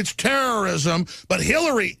bombs. It's terrorism. But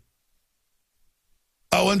Hillary,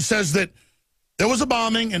 Owen, says that there was a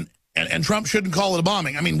bombing and Trump shouldn't call it a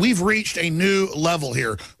bombing. I mean, we've reached a new level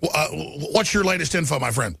here. What's your latest info,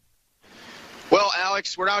 my friend? Well,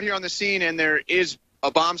 Alex, we're out here on the scene, and there is a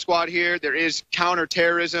bomb squad here. There is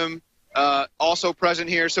counterterrorism also present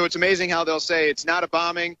here. So it's amazing how they'll say it's not a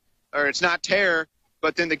bombing or it's not terror,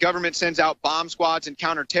 but then the government sends out bomb squads and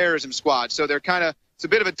counterterrorism squads. So they're it's a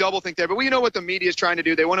bit of a double think there. But we know what the media is trying to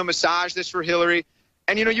do. They want to massage this for Hillary.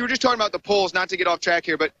 And, you know, you were just talking about the polls, not to get off track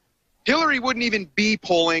here, but Hillary wouldn't even be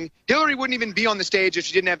polling. Hillary wouldn't even be on the stage if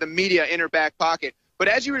she didn't have the media in her back pocket. But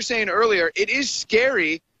as you were saying earlier, it is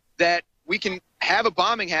scary that we can have a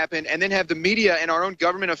bombing happen and then have the media and our own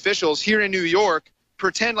government officials here in New York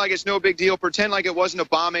pretend like it's no big deal, pretend like it wasn't a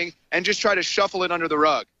bombing, and just try to shuffle it under the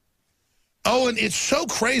rug. Oh, and it's so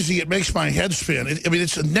crazy it makes my head spin. I mean,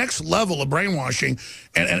 it's the next level of brainwashing.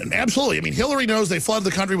 And absolutely, I mean, Hillary knows they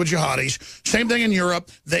flooded the country with jihadis. Same thing in Europe.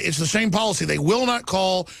 It's the same policy. They will not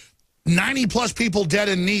call 90-plus people dead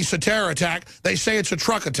in Nice a terror attack. They say it's a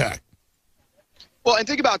truck attack. Well, and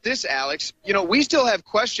think about this, Alex. You know, we still have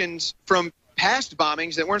questions from past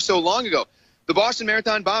bombings that weren't so long ago. The Boston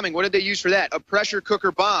Marathon bombing, what did they use for that? A pressure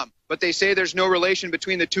cooker bomb. But they say there's no relation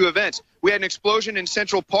between the two events. We had an explosion in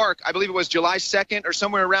Central Park, I believe it was July 2nd or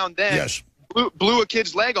somewhere around then. Yes. Blew a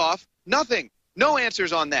kid's leg off. Nothing. No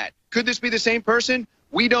answers on that. Could this be the same person?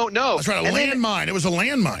 We don't know. That's right, a landmine. It was a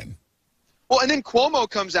landmine. Well, and then Cuomo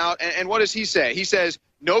comes out, and what does he say? He says,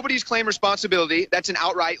 nobody's claimed responsibility. That's an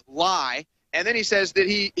outright lie. And then he says that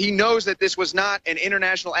he knows that this was not an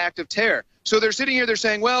international act of terror. So they're sitting here, they're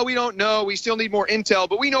saying, well, we don't know. We still need more intel.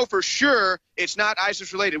 But we know for sure it's not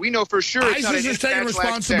ISIS-related. We know for sure it's not an ISIS is taking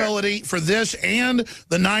responsibility for this and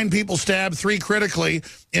the 9 people stabbed, 3 critically,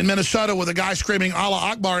 in Minnesota with a guy screaming Allah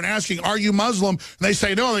Akbar and asking, are you Muslim? And they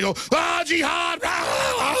say no. And they go, jihad.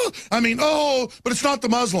 I mean, but it's not the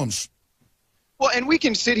Muslims. Well, and we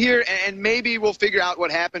can sit here and maybe we'll figure out what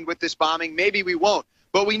happened with this bombing. Maybe we won't.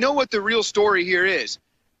 But we know what the real story here is.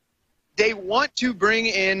 They want to bring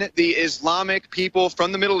in the Islamic people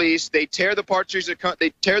from the Middle East. They tear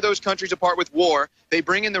those countries apart with war. They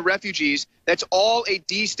bring in the refugees. That's all a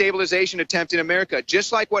destabilization attempt in America,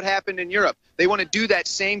 just like what happened in Europe. They want to do that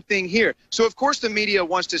same thing here. So, of course, the media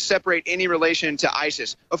wants to separate any relation to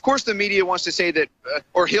ISIS. Of course, the media wants to say that,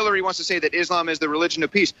 or Hillary wants to say that Islam is the religion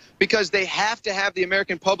of peace, because they have to have the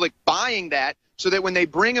American public buying that so that when they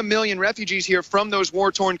bring 1 million refugees here from those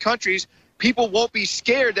war-torn countries, people won't be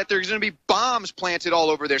scared that there's going to be bombs planted all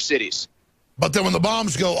over their cities. But then when the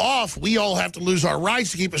bombs go off, we all have to lose our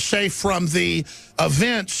rights to keep us safe from the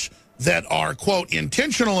events that are, quote,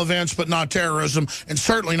 intentional events, but not terrorism, and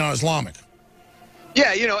certainly not Islamic.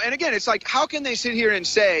 Yeah, and again, it's like, how can they sit here and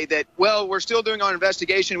say that, well, we're still doing our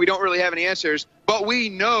investigation, we don't really have any answers, but we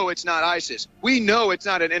know it's not ISIS. We know it's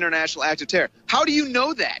not an international act of terror. How do you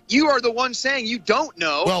know that? You are the one saying you don't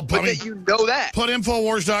know, but that you know that. Put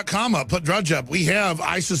Infowars.com up, put Drudge up. We have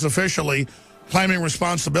ISIS officially claiming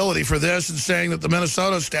responsibility for this and saying that the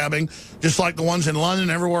Minnesota stabbing, just like the ones in London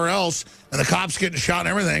and everywhere else, and the cops getting shot and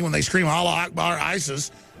everything when they scream Allah Akbar,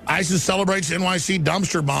 ISIS. ISIS celebrates NYC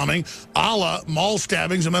dumpster bombing. Allah, mall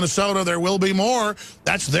stabbings in Minnesota. There will be more.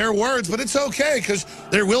 That's their words, but it's okay because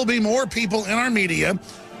there will be more people in our media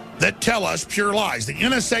that tell us pure lies. The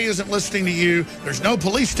NSA isn't listening to you. There's no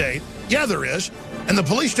police state. Yeah, there is. And the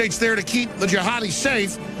police state's there to keep the jihadis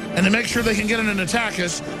safe and to make sure they can get in and attack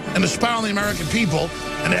us and to spy on the American people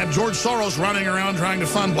and to have George Soros running around trying to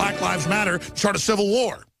fund Black Lives Matter, start a civil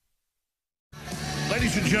war.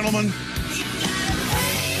 Ladies and gentlemen,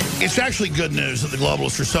 it's actually good news that the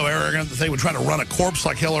globalists are so arrogant that they would try to run a corpse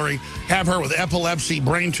like Hillary, have her with epilepsy,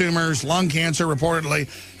 brain tumors, lung cancer, reportedly,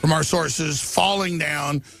 from our sources, falling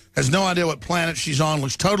down, has no idea what planet she's on,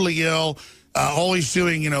 looks totally ill, always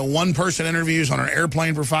doing, one-person interviews on an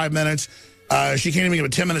airplane for 5 minutes. She can't even give a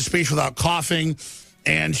 10-minute speech without coughing,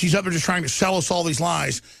 and she's up there just trying to sell us all these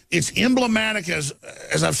lies. It's emblematic, as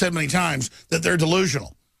I've said many times, that they're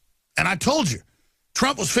delusional. And I told you,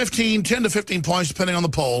 Trump was 10 to 15 points, depending on the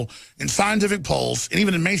poll, in scientific polls, and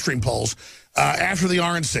even in mainstream polls, after the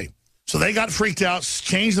RNC. So they got freaked out,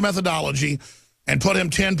 changed the methodology, and put him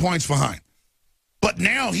 10 points behind. But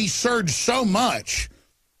now he surged so much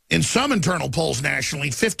in some internal polls nationally,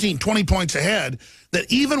 15, 20 points ahead,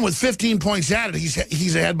 that even with 15 points added,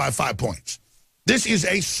 he's ahead by 5 points. This is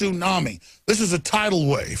a tsunami. This is a tidal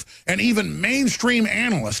wave. And even mainstream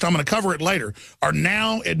analysts, I'm going to cover it later, are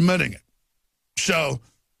now admitting it. So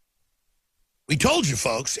we told you,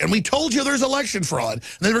 folks, and we told you there's election fraud,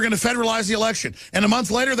 and they were going to federalize the election. And a month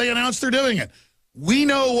later, they announced they're doing it. We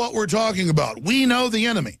know what we're talking about. We know the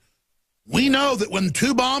enemy. We know that when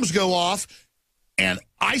 2 bombs go off and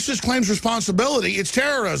ISIS claims responsibility, it's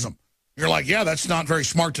terrorism. You're like, yeah, that's not very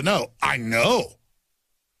smart to know. I know.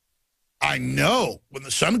 I know. When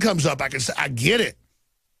the sun comes up, I can say, I get it.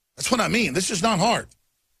 That's what I mean. This is not hard.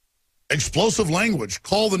 Explosive language.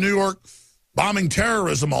 Call the New York bombing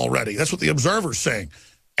terrorism already. That's what the Observer's saying.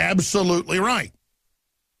 Absolutely right.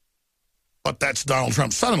 But that's Donald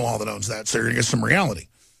Trump's son-in-law that owns that, so you're going to get some reality.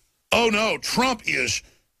 Oh, no, Trump is,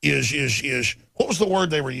 what was the word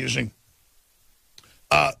they were using?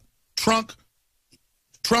 Trump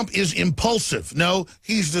is impulsive. No,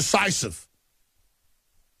 he's decisive.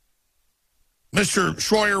 Mr.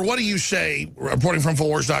 Schroyer, what do you say, reporting from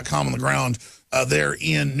Infowars.com on the ground there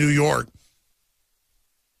in New York?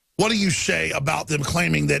 What do you say about them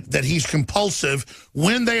claiming that he's compulsive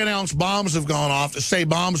when they announce bombs have gone off, to say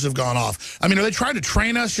bombs have gone off? I mean, are they trying to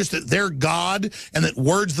train us just that they're God and that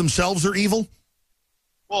words themselves are evil?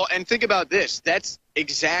 Well, and think about this. That's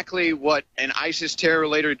exactly what an ISIS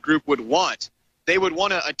terror-related group would want. They would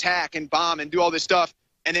want to attack and bomb and do all this stuff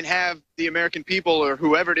and then have the American people or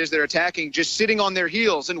whoever it is they're attacking just sitting on their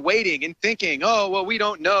heels and waiting and thinking, oh, well, we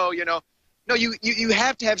don't know, No, you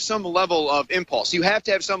have to have some level of impulse. You have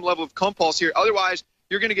to have some level of compulse here. Otherwise,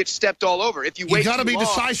 you're going to get stepped all over. If you wait, got to be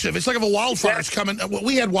decisive. It's like if a wildfire is coming.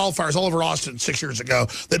 We had wildfires all over Austin 6 years ago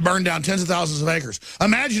that burned down tens of thousands of acres.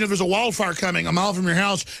 Imagine if there's a wildfire coming a mile from your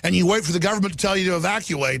house and you wait for the government to tell you to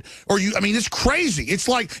evacuate. I mean, it's crazy. It's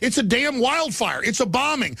like it's a damn wildfire. It's a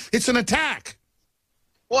bombing. It's an attack.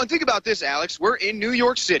 Well, and think about this, Alex. We're in New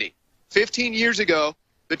York City. 15 years ago,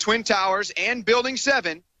 the Twin Towers and Building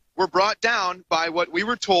 7 were brought down by what we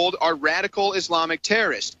were told are radical Islamic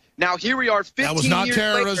terrorists. Now, here we are 15 years later. That was not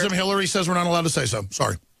terrorism. Hillary says we're not allowed to say so.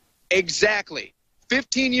 Sorry. Exactly.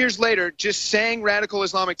 15 years later, just saying radical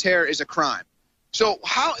Islamic terror is a crime. So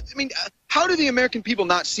how do the American people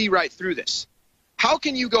not see right through this? How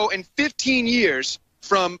can you go in 15 years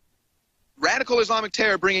from radical Islamic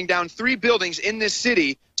terror bringing down 3 buildings in this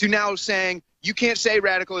city to now saying you can't say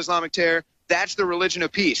radical Islamic terror, that's the religion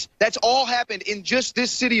of peace? That's all happened in just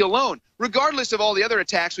this city alone, regardless of all the other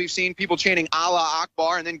attacks we've seen, people chanting Allah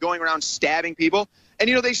Akbar and then going around stabbing people. And,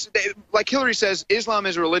 you know, they like Hillary says, Islam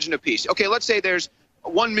is a religion of peace. Okay, let's say there's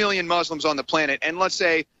 1 million Muslims on the planet, and let's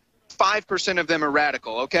say 5% of them are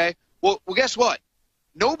radical, okay? Well, guess what?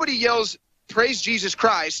 Nobody yells, praise Jesus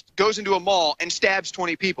Christ, goes into a mall and stabs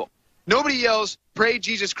 20 people. Nobody yells, praise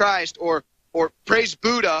Jesus Christ or praise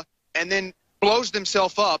Buddha and then blows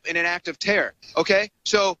themselves up in an act of terror, okay?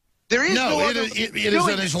 So there is it is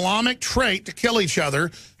an Islamic trait to kill each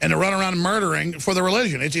other and to run around murdering for the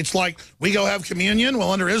religion. It's like we go have communion.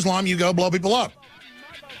 Well, under Islam, you go blow people up.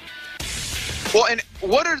 Well, and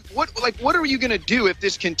what are you going to do if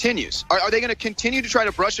this continues? Are they going to continue to try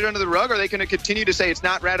to brush it under the rug? Are they going to continue to say it's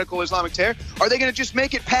not radical Islamic terror? Are they going to just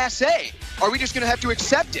make it passé? Are we just going to have to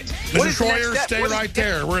accept it? Mr. Schroyer, stay right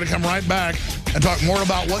there. We're going to come right back and talk more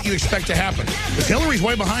about what you expect to happen. If Hillary's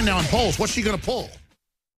way behind now in polls, what's she going to pull?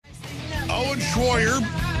 Owen Schroyer,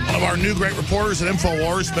 one of our new great reporters at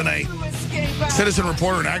InfoWars, been a citizen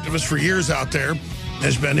reporter and activist for years out there,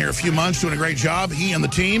 has been here a few months doing a great job. He and the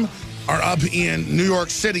team are up in New York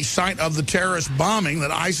City, site of the terrorist bombing that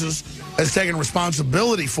ISIS has taken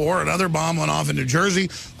responsibility for. Another bomb went off in New Jersey.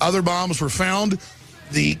 Other bombs were found.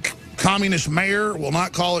 The communist mayor will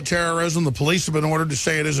not call it terrorism. The police have been ordered to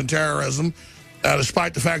say it isn't terrorism,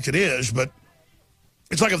 despite the fact it is. But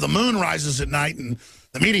it's like if the moon rises at night and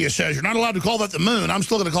the media says, you're not allowed to call that the moon, I'm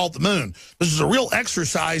still going to call it the moon. This is a real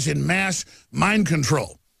exercise in mass mind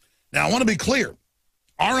control. Now, I want to be clear.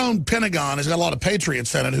 Our own Pentagon has got a lot of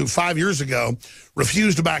patriots in it who 5 years ago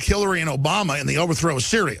refused to back Hillary and Obama in the overthrow of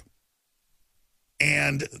Syria.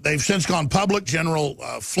 And they've since gone public. General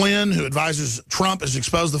Flynn, who advises Trump, has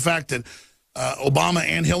exposed the fact that Obama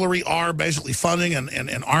and Hillary are basically funding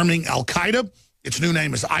and arming al-Qaeda. Its new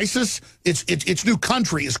name is ISIS. Its new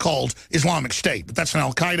country is called Islamic State. But that's an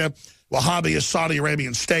al-Qaeda, Wahhabist, Saudi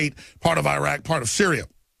Arabian state, part of Iraq, part of Syria.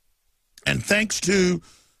 And thanks to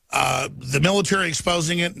the military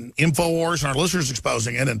exposing it, and InfoWars and our listeners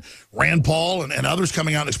exposing it, and Rand Paul and others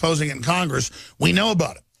coming out and exposing it in Congress, we know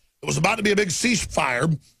about it. It was about to be a big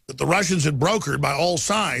ceasefire that the Russians had brokered by all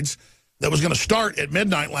sides that was going to start at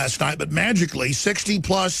midnight last night, but magically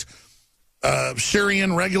 60-plus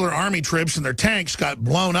Syrian regular army troops and their tanks got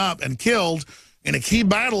blown up and killed in a key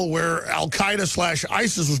battle where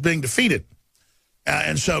al-Qaeda/ISIS was being defeated.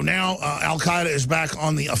 And so now al-Qaeda is back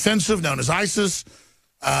on the offensive, known as ISIS.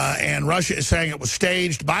 And Russia is saying it was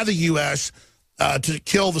staged by the U.S. To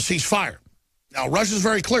kill the ceasefire. Now, Russia's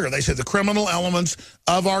very clear. They said the criminal elements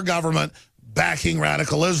of our government backing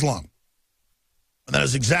radical Islam. And that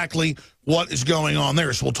is exactly what is going on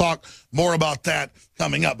there. So we'll talk more about that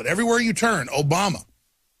coming up. But everywhere you turn, Obama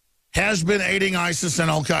has been aiding ISIS and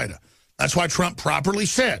al-Qaeda. That's why Trump properly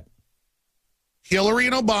said Hillary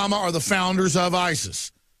and Obama are the founders of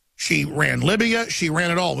ISIS. She ran Libya. She ran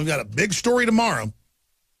it all. We've got a big story tomorrow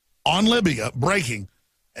on Libya, breaking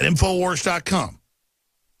at Infowars.com.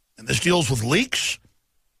 And this deals with leaks.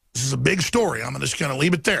 This is a big story. I'm just going to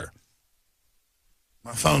leave it there.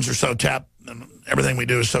 My phones are so tapped, and everything we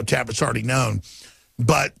do is so tapped, it's already known.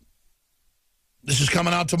 But this is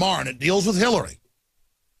coming out tomorrow, and it deals with Hillary.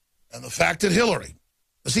 And the fact that Hillary,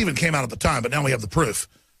 this even came out at the time, but now we have the proof,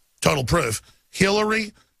 total proof.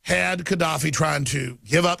 Hillary had Gaddafi trying to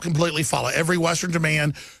give up completely, follow every Western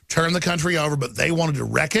demand, turn the country over, but they wanted to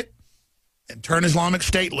wreck it and turn Islamic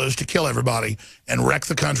State loose to kill everybody and wreck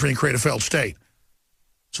the country and create a failed state.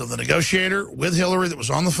 So the negotiator with Hillary that was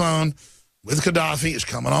on the phone with Gaddafi is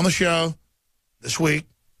coming on the show this week.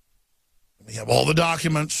 We have all the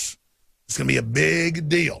documents. It's going to be a big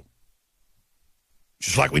deal.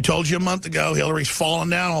 Just like we told you a month ago, Hillary's falling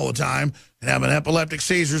down all the time and having epileptic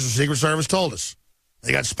seizures, the Secret Service told us.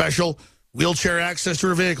 They got special wheelchair access to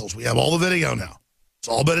her vehicles. We have all the video now. It's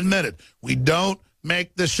all been admitted. We don't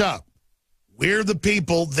make this up. We're the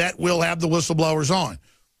people that will have the whistleblowers on.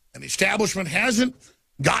 And the establishment hasn't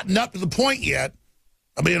gotten up to the point yet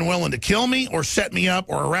of being willing to kill me or set me up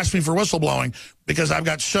or arrest me for whistleblowing because I've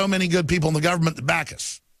got so many good people in the government that back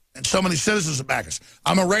us and so many citizens that back us.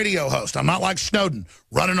 I'm a radio host. I'm not like Snowden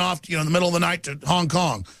running off, in the middle of the night to Hong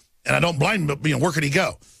Kong. And I don't blame him, but where could he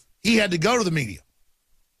go? He had to go to the media.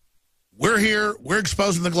 We're here. We're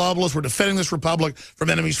exposing the globalists. We're defending this republic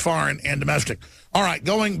from enemies foreign and domestic. All right,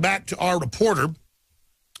 going back to our reporter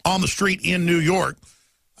on the street in New York,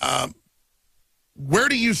 where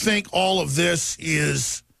do you think all of this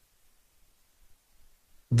is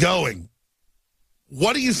going?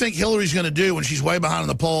 What do you think Hillary's going to do when she's way behind in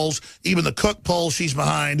the polls? Even the Cook poll, she's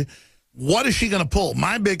behind. What is she going to pull?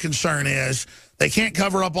 My big concern is they can't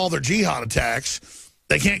cover up all their jihad attacks.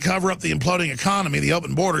 They can't cover up the imploding economy, the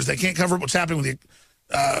open borders. They can't cover up what's happening with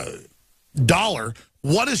the dollar.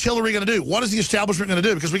 What is Hillary going to do? What is the establishment going to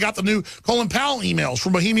do? Because we got the new Colin Powell emails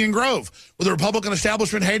from Bohemian Grove with the Republican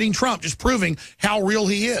establishment hating Trump, just proving how real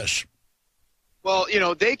he is. Well, you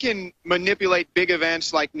know, they can manipulate big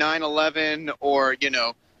events like 9/11 or, you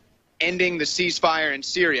know, ending the ceasefire in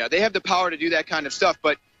Syria. They have the power to do that kind of stuff.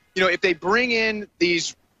 But, you know, if they bring in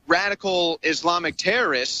these radical Islamic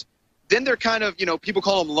terrorists, then they're kind of, you know, people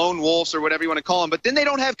call them lone wolves or whatever you want to call them, but then they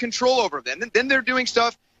don't have control over them. Then they're doing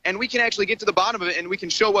stuff, and we can actually get to the bottom of it, and we can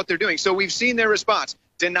show what they're doing. So we've seen their response.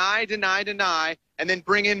 Deny, deny, deny, and then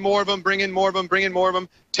bring in more of them, bring in more of them, bring in more of them,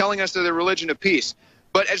 telling us they're the religion of peace.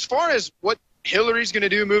 But as far as what Hillary's going to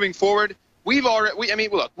do moving forward,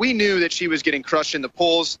 look, we knew that she was getting crushed in the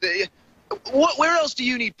polls. Where else do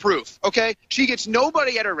you need proof, okay? She gets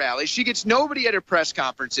nobody at her rallies. She gets nobody at her press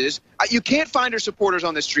conferences. You can't find her supporters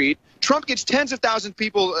on the street. Trump gets tens of thousands of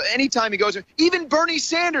people anytime he goes. Even Bernie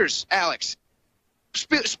Sanders, Alex,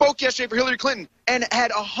 spoke yesterday for Hillary Clinton and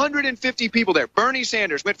had 150 people there. Bernie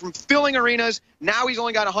Sanders went from filling arenas. Now he's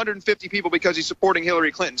only got 150 people because he's supporting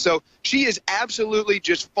Hillary Clinton. So she is absolutely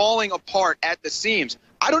just falling apart at the seams.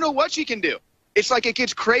 I don't know what she can do. It's like it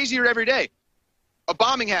gets crazier every day. A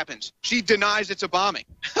bombing happens. She denies it's a bombing.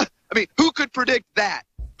 I mean, who could predict that?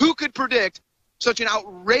 Who could predict such an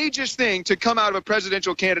outrageous thing to come out of a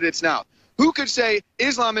presidential candidate's mouth? Who could say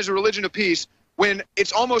Islam is a religion of peace when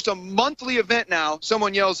it's almost a monthly event now?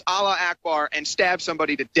 Someone yells Allah Akbar and stabs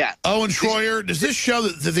somebody to death. Owen Schroyer, does this show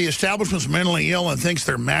that the establishment's mentally ill and thinks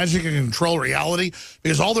they're magic and control reality?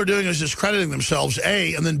 Because all they're doing is discrediting themselves,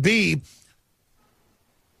 A, and then B,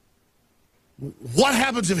 what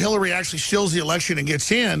happens if Hillary actually steals the election and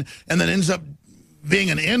gets in and then ends up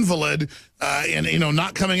being an invalid and, you know,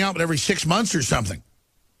 not coming out but every 6 months or something?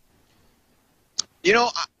 You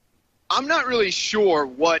know, I'm not really sure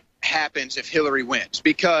what happens if Hillary wins,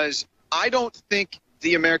 because I don't think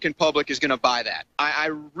the American public is going to buy that.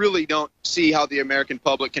 I really don't see how the American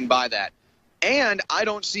public can buy that. And I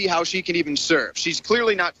don't see how she can even serve. She's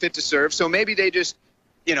clearly not fit to serve, so maybe they just,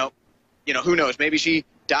 you know, who knows? Maybe she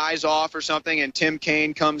dies off or something and Tim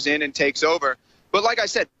Kaine comes in and takes over. But like I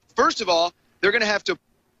said, first of all, they're going to have to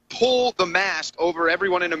pull the mask over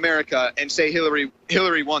everyone in America and say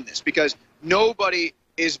Hillary won this, because nobody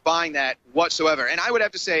is buying that whatsoever. And I would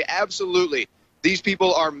have to say, absolutely, these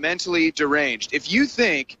people are mentally deranged. If you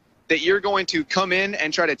think that you're going to come in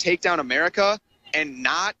and try to take down America and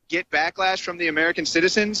not get backlash from the American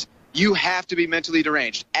citizens, you have to be mentally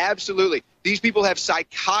deranged. Absolutely. These people have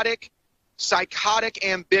psychotic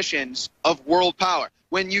ambitions of world power.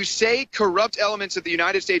 When you say corrupt elements of the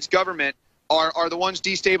United States government are the ones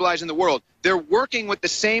destabilizing the world, they're working with the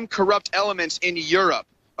same corrupt elements in Europe,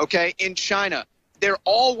 okay, in China. They're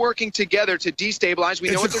all working together to destabilize.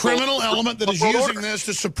 It's a criminal element that is using this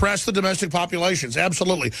to suppress the domestic populations,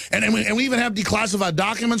 absolutely. And we even have declassified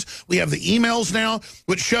documents. We have the emails now,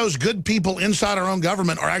 which shows good people inside our own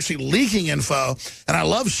government are actually leaking info. And I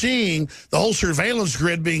love seeing the whole surveillance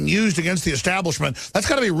grid being used against the establishment. That's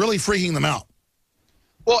got to be really freaking them out.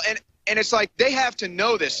 Well, and it's like they have to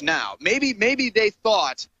know this now. Maybe they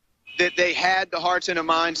thought that they had the hearts and the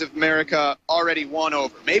minds of America already won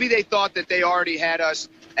over. Maybe they thought that they already had us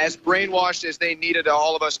as brainwashed as they needed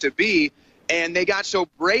all of us to be, and they got so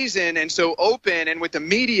brazen and so open, and with the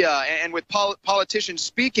media and with politicians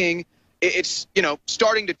speaking, it's, you know,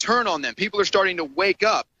 starting to turn on them. People are starting to wake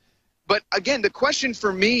up. But again, the question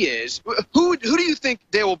for me is, who do you think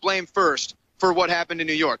they will blame first for what happened in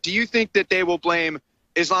New York? Do you think that they will blame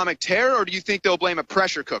Islamic terror, or do you think they'll blame a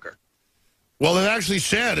pressure cooker? Well, they've actually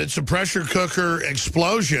said it's a pressure cooker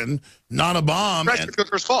explosion, not a bomb. Pressure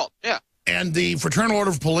cooker's fault, yeah. And the Fraternal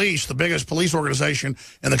Order of Police, the biggest police organization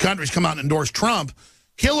in the country, has come out and endorsed Trump.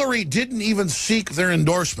 Hillary didn't even seek their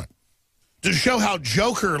endorsement to show how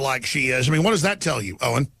Joker-like she is. I mean, what does that tell you,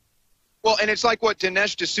 Owen? Well, and it's like what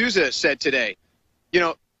Dinesh D'Souza said today. You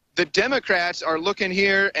know, the Democrats are looking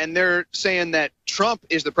here and they're saying that Trump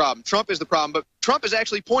is the problem. Trump is the problem. But Trump is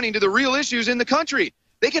actually pointing to the real issues in the country.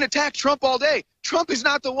 They can attack Trump all day. Trump is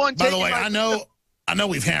not the one. By the way, I know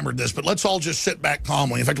we've hammered this, but let's all just sit back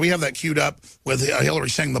calmly. In fact, we have that queued up with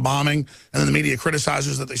Hillary saying the bombing, and then the media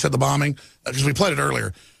criticizes that they said the bombing, because we played it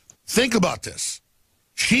earlier. Think about this.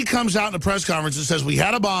 She comes out in a press conference and says, we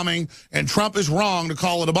had a bombing, and Trump is wrong to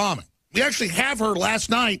call it a bombing. We actually have her last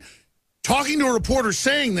night talking to a reporter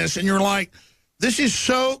saying this, and you're like, this is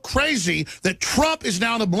so crazy that Trump is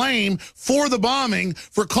now to blame for the bombing,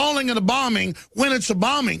 for calling it a bombing when it's a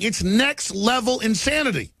bombing. It's next-level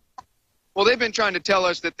insanity. Well, they've been trying to tell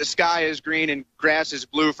us that the sky is green and grass is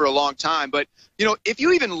blue for a long time. But, you know, if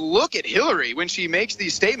you even look at Hillary when she makes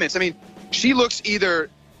these statements, I mean, she looks either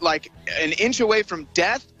like an inch away from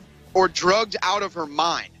death or drugged out of her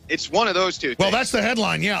mind. It's one of those two things. Well, that's the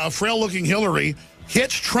headline, yeah. A frail-looking Hillary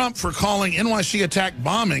hits Trump for calling NYC attack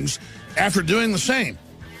bombings after doing the same.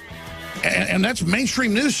 And that's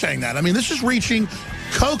mainstream news saying that. I mean, this is reaching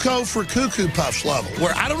Cocoa for Cuckoo Puffs level,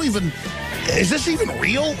 where I don't even... Is this even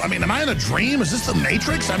real? I mean, am I in a dream? Is this the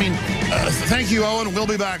Matrix? I mean, thank you, Owen. We'll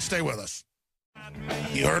be back. Stay with us.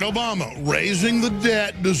 You heard Obama. Raising the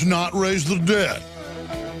debt does not raise the debt.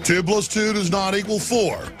 2 + 2 does not equal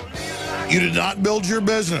 4. You did not build your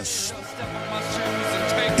business.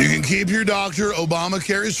 You can keep your doctor.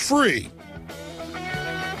 Obamacare is free.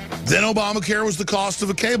 Then Obamacare was the cost of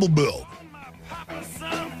a cable bill.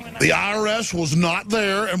 The IRS was not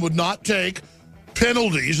there and would not take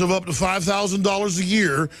penalties of up to $5,000 a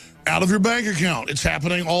year out of your bank account. It's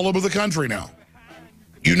happening all over the country now.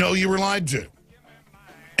 You know you were lied to.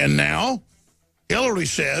 And now Hillary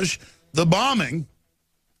says the bombing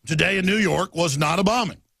today in New York was not a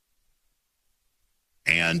bombing.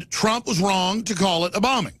 And Trump was wrong to call it a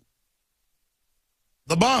bombing.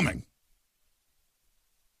 The bombing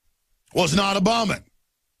was not a bombing.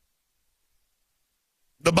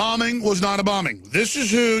 The bombing was not a bombing. This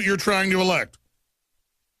is who you're trying to elect.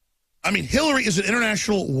 I mean, Hillary is an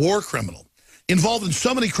international war criminal involved in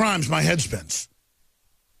so many crimes my head spins.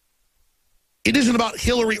 It isn't about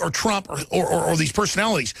Hillary or Trump or these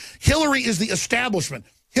personalities. Hillary is the establishment.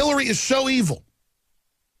 Hillary is so evil.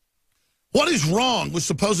 What is wrong with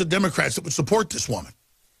supposed Democrats that would support this woman?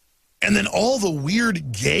 And then all the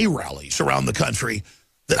weird gay rallies around the country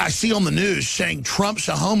that I see on the news saying Trump's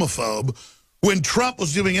a homophobe, when Trump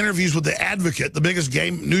was doing interviews with The Advocate, the biggest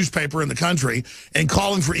gay newspaper in the country, and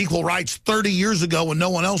calling for equal rights 30 years ago when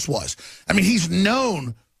no one else was. I mean, he's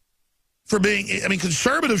known for being, I mean,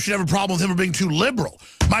 conservatives should have a problem with him for being too liberal.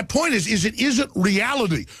 My point is it isn't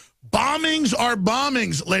reality. Bombings are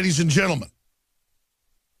bombings, ladies and gentlemen.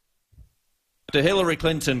 Hillary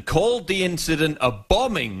Clinton called the incident a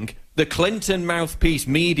bombing. The Clinton mouthpiece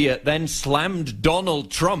media then slammed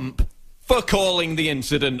Donald Trump for calling the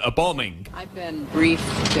incident a bombing. I've been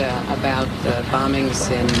briefed about the bombings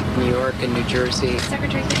in New York and New Jersey.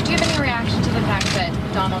 Secretary, do you have any reaction to the fact that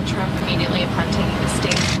Donald Trump immediately upon taking the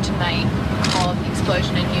stage tonight called the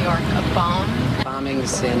explosion in New York a bomb?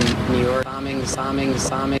 Bombings in New York,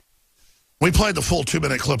 bombings. We played the full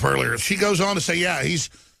 2-minute clip earlier. She goes on to say, yeah, he's,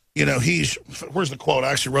 where's the quote?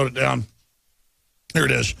 I actually wrote it down. Here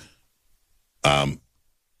it is.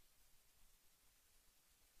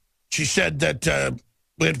 She said that,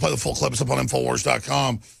 we had to play the full clip, it's up on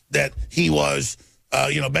Infowars.com, that he was,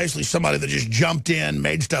 basically somebody that just jumped in,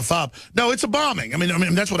 made stuff up. No, it's a bombing. I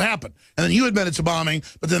mean, that's what happened. And then you admit it's a bombing,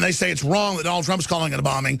 but then they say it's wrong that Donald Trump's calling it a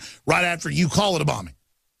bombing right after you call it a bombing.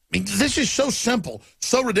 I mean, this is so simple,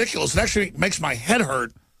 so ridiculous. It actually makes my head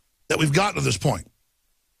hurt that we've gotten to this point.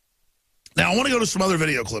 Now, I want to go to some other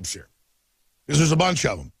video clips here, because there's a bunch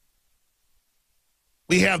of them.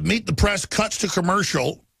 We have Meet the Press cuts to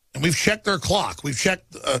commercial, and we've checked their clock. We've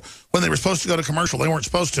checked when they were supposed to go to commercial. They weren't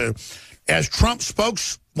supposed to. As Trump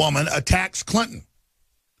spokeswoman attacks Clinton.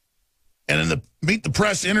 And in the Meet the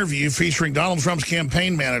Press interview featuring Donald Trump's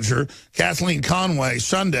campaign manager, Kathleen Conway,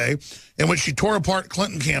 Sunday, in which she tore apart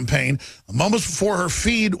Clinton campaign moments before her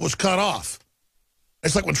feed was cut off.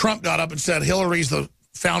 It's like when Trump got up and said Hillary's the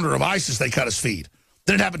founder of ISIS, they cut his feed.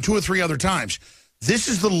 Then it happened 2 or 3 other times. This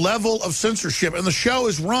is the level of censorship, and the show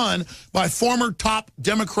is run by former top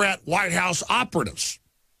Democrat White House operatives.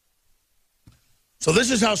 So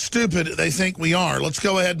this is how stupid they think we are. Let's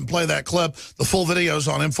go ahead and play that clip. The full video's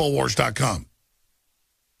on Infowars.com.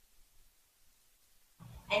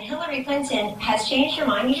 And Hillary Clinton has changed her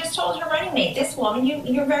mind. You just told her running mate, this woman,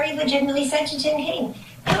 you're very legitimately said to Tim Kaine.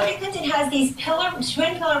 Hillary Clinton has these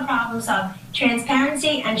twin pillar problems of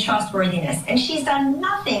transparency and trustworthiness, and she's done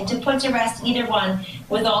nothing to put to rest either one.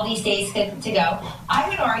 with all these days to go. I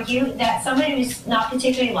would argue that someone who's not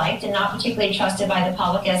particularly liked and not particularly trusted by the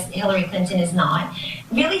public, as Hillary Clinton is not,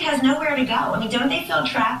 really has nowhere to go. I mean, don't they feel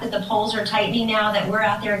trapped that the polls are tightening now, that we're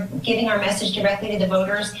out there giving our message directly to the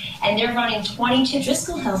voters, and they're running 22...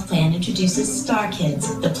 Driscoll Health Plan introduces Star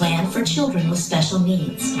Kids, the plan for children with special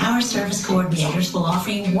needs. Our service coordinators will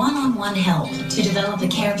offer you one-on-one help to develop a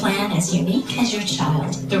care plan as unique as your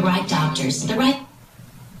child. The right doctors, the right...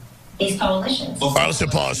 These coalitions. All right, let's hit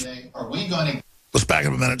pause. Are we going to... Let's back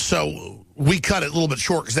up a minute. So we cut it a little bit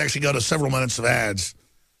short because they actually go to several minutes of ads.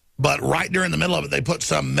 But right during the middle of it, they put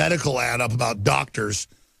some medical ad up about doctors,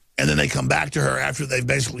 and then they come back to her after they've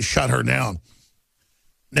basically shut her down.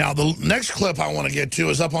 Now, the next clip I want to get to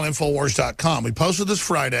is up on Infowars.com. We posted this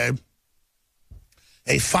Friday.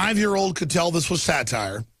 A 5-year-old could tell this was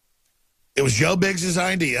satire. It was Joe Biggs'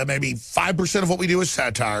 idea. Maybe 5% of what we do is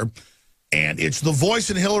satire. And it's the voice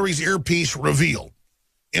in Hillary's earpiece revealed.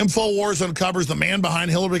 Infowars uncovers the man behind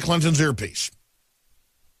Hillary Clinton's earpiece.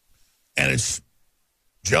 And it's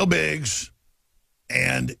Joe Biggs,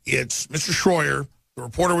 and it's Mr. Schroyer, the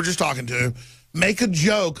reporter we're just talking to, make a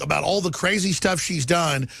joke about all the crazy stuff she's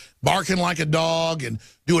done, barking like a dog and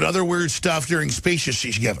doing other weird stuff during speeches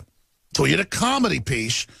she's given. So he did a comedy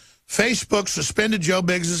piece. Facebook suspended Joe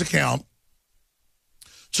Biggs' account,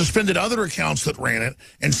 suspended other accounts that ran it,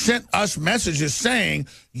 and sent us messages saying,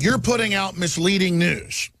 you're putting out misleading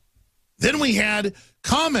news. Then we had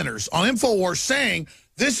commenters on InfoWars saying,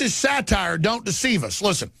 this is satire, don't deceive us.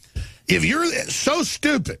 Listen, if you're so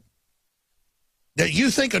stupid that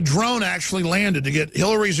you think a drone actually landed to get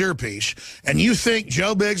Hillary's earpiece, and you think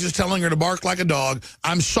Joe Biggs is telling her to bark like a dog,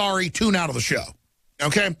 I'm sorry, tune out of the show.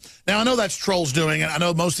 Okay? Now, I know that's trolls doing it. I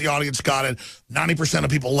know most of the audience got it. 90% of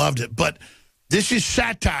people loved it. But this is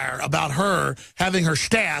satire about her having her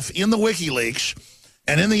staff in the WikiLeaks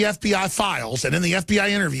and in the FBI files and in the FBI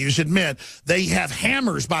interviews admit they have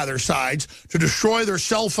hammers by their sides to destroy their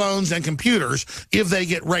cell phones and computers if they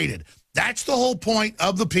get raided. That's the whole point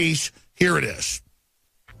of the piece. Here it is.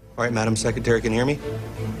 All right, Madam Secretary, can you hear me?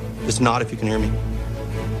 Just nod if you can hear me.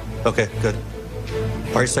 Okay, good.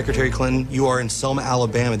 All right, Secretary Clinton, you are in Selma,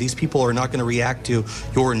 Alabama. These people are not going to react to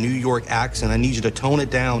your New York accent. I need you to tone it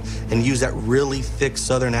down and use that really thick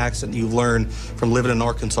Southern accent you've learned from living in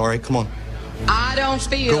Arkansas. All right, come on. I don't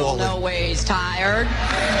feel no ways tired.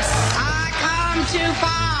 I come too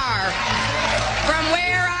far from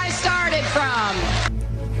where I started from.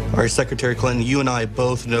 All right, Secretary Clinton, you and I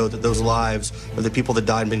both know that those lives of the people that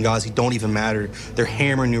died in Benghazi don't even matter. They're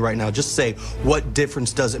hammering you right now. Just say, what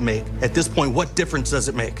difference does it make? At this point, what difference does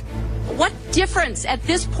it make? What difference at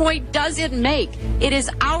this point does it make? It is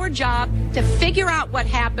our job to figure out what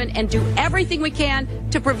happened and do everything we can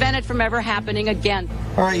to prevent it from ever happening again.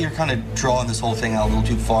 All right, you're kind of drawing this whole thing out a little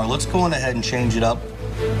too far. Let's go on ahead and change it up.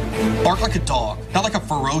 Bark like a dog. Not like a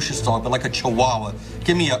ferocious dog, but like a chihuahua.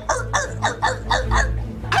 Give me a arr, arr, arr, arr, arr, arr.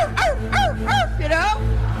 You know?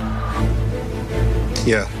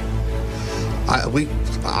 Yeah.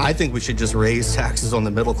 I think we should just raise taxes on the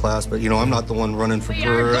middle class, but, you know, I'm not the one running for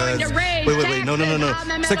president. Wait. No.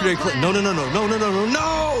 Secretary Clinton, no.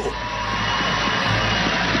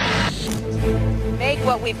 Make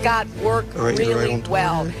what we've got work really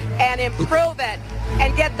well and improve it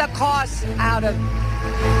and get the costs out of...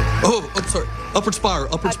 Oh, I'm sorry. Upward spiral.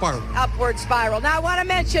 Upward spiral. Now, I want to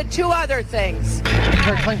mention two other things.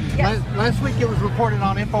 Secretary Clinton, last week it was reported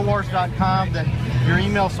on Infowars.com that your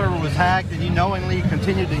email server was hacked and you knowingly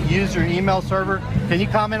continued to use your email server. Can you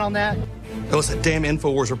comment on that? That was a damn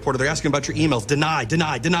Infowars reporter. They're asking about your emails. Deny.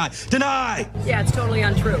 Yeah, it's totally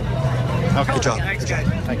untrue. Okay. Good job. Thank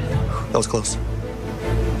you. That was close.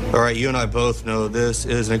 All right, you and I both know this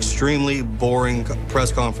is an extremely boring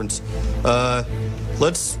press conference.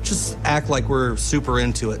 Let's just act like we're super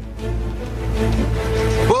into it.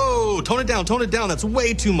 Whoa, tone it down. That's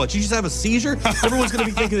way too much. You just have a seizure? Everyone's going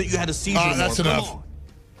to be thinking that you had a seizure. That's enough.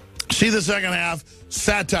 See the second half,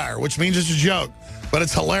 satire, which means it's a joke, but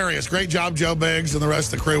it's hilarious. Great job, Joe Biggs and the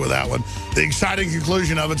rest of the crew with that one. The exciting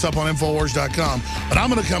conclusion of it's up on Infowars.com. But I'm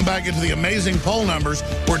going to come back into the amazing poll numbers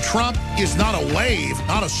where Trump is not a wave,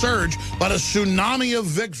 not a surge, but a tsunami of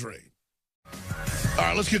victory. All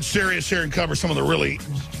right, let's get serious here and cover some of the really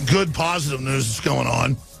good, positive news that's going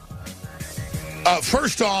on.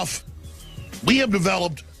 First off, we have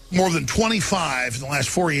developed more than 25 in the last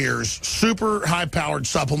 4 years super high-powered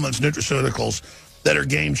supplements, nutraceuticals that are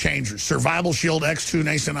game changers. Survival Shield X2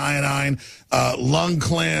 Nascent Iodine, Lung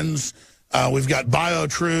Cleanse. We've got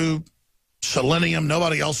BioTrue, Selenium.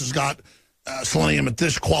 Nobody else has got selenium at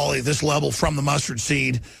this quality, this level from the mustard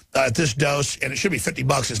seed at this dose, and it should be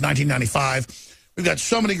 $50. It's $19.95. We've got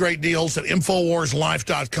so many great deals at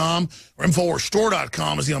InfoWarsLife.com, or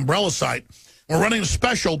InfoWarsStore.com is the umbrella site. We're running a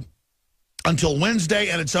special until Wednesday,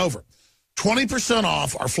 and it's over. 20%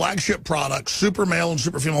 off our flagship products, Super Male and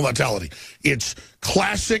Super Female Vitality. It's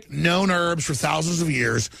classic known herbs for thousands of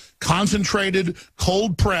years, concentrated,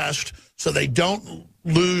 cold-pressed, so they don't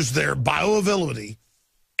lose their bioavailability.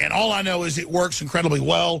 And all I know is it works incredibly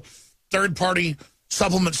well. Third-party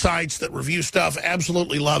supplement sites that review stuff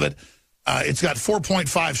absolutely love it. It's got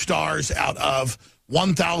 4.5 stars out of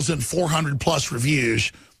 1,400-plus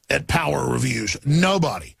reviews at Power Reviews.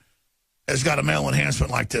 Nobody has got a male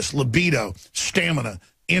enhancement like this. Libido, stamina,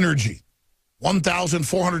 energy.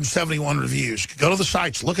 1,471 reviews. Go to the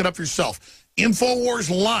sites. Look it up yourself.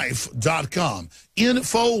 InfoWarsLife.com.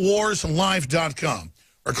 InfoWarsLife.com.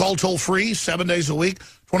 Or call toll-free 7 days a week,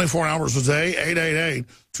 24 hours a day,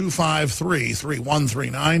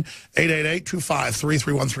 888-253-3139,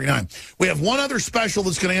 888-253-3139. We have one other special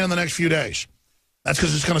that's going to end in the next few days. That's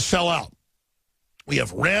because it's going to sell out. We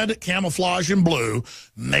have red, camouflage, and blue,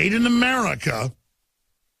 made in America,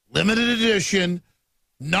 limited edition,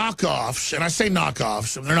 knockoffs, and I say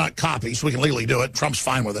knockoffs, and they're not copies, so we can legally do it. Trump's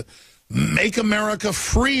fine with it. Make America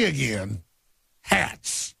Free Again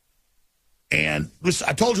hats. And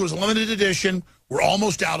I told you it was a limited edition. We're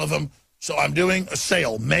almost out of them, so I'm doing a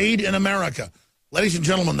sale. Made in America. Ladies and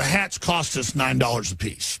gentlemen, the hats cost us $9 a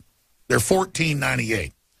piece. They're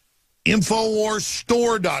 $14.98.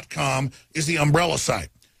 InfoWarsStore.com is the umbrella site.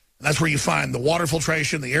 And that's where you find the water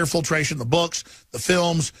filtration, the air filtration, the books, the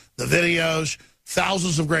films, the videos,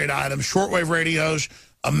 thousands of great items, shortwave radios,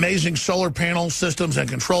 amazing solar panel systems and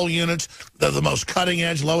control units. They're the most cutting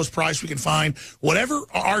edge, lowest price we can find. Whatever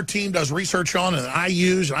our team does research on and I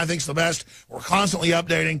use and I think is the best, we're constantly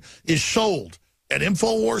updating, is sold at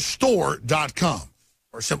InfoWarsStore.com.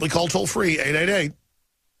 Or simply call toll-free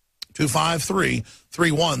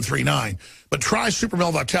 888-253-3139. But try Super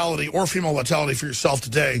Male Vitality or Female Vitality for yourself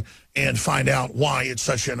today and find out why it's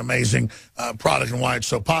such an amazing product and why it's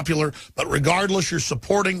so popular. But regardless, you're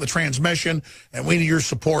supporting the transmission, and we need your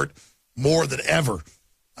support more than ever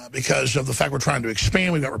because of the fact we're trying to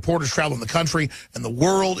expand. We've got reporters traveling the country and the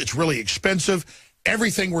world. It's really expensive.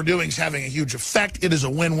 Everything we're doing is having a huge effect. It is a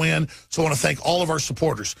win-win. So I want to thank all of our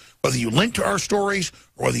supporters. Whether you link to our stories,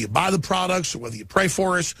 or whether you buy the products, or whether you pray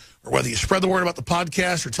for us, or whether you spread the word about the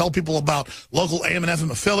podcast, or tell people about local AM and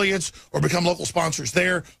FM affiliates, or become local sponsors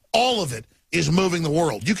there, all of it is moving the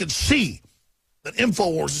world. You can see that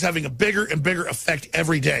InfoWars is having a bigger and bigger effect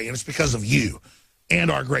every day, and it's because of you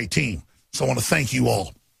and our great team. So I want to thank you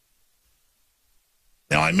all.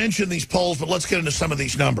 Now, I mentioned these polls, but let's get into some of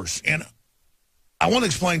these numbers. And I want to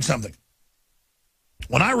explain something.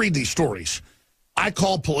 When I read these stories, I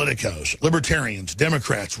call politicos, libertarians,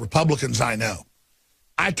 Democrats, Republicans I know.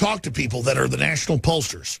 I talk to people that are the national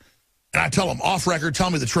pollsters, and I tell them, off record,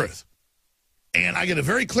 tell me the truth. And I get a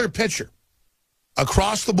very clear picture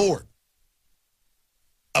across the board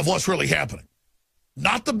of what's really happening.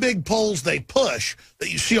 Not the big polls they push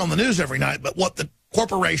that you see on the news every night, but what the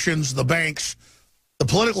corporations, the banks, the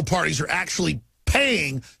political parties are actually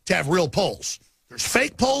paying to have real polls. There's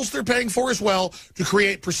fake polls they're paying for as well to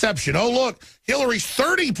create perception. Oh, look, Hillary's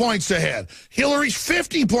 30 points ahead. Hillary's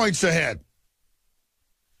 50 points ahead.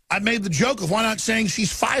 I made the joke of why not saying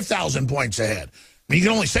she's 5,000 points ahead. I mean, you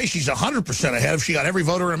can only say she's 100% ahead if she got every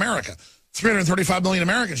voter in America. 335 million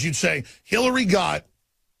Americans, you'd say Hillary got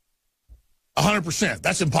 100%.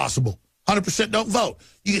 That's impossible. 100% don't vote.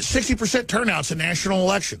 You get 60% turnouts in national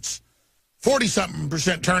elections.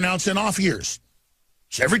 40-something% turnouts in off years.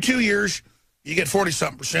 So every 2 years, you get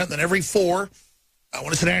 40-something%. Then every 4,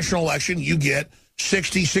 when it's a national election, you get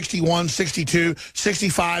 60, 61, 62,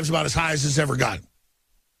 65 is about as high as it's ever gotten.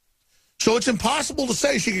 So it's impossible to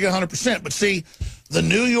say she could get 100%. But see, the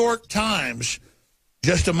New York Times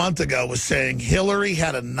just a month ago was saying Hillary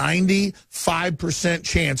had a 95%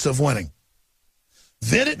 chance of winning.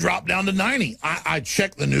 Then it dropped down to 90. I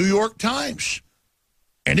checked the New York Times,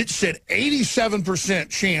 and it said 87%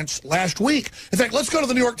 chance last week. In fact, let's go to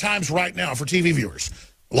the New York Times right now for TV viewers.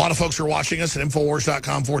 A lot of folks are watching us at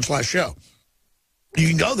Infowars.com/show. You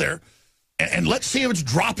can go there, and let's see if it's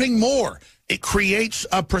dropping more. It creates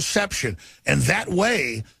a perception, and that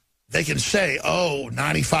way they can say, oh,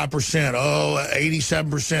 95%, oh,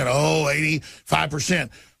 87%, oh, 85%,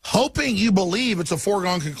 hoping you believe it's a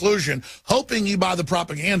foregone conclusion, hoping you buy the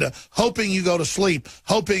propaganda, hoping you go to sleep,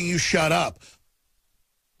 hoping you shut up.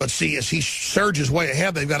 But see, as he surges way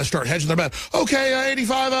ahead, they've got to start hedging their bet. Okay,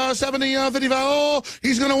 85, 70, 55, oh,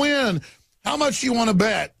 he's going to win. How much do you want to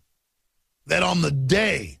bet that on the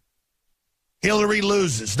day Hillary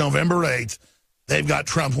loses, November 8th, they've got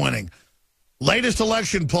Trump winning? Latest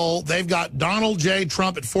election poll, they've got Donald J.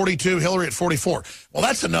 Trump at 42, Hillary at 44. Well,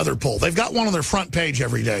 that's another poll. They've got one on their front page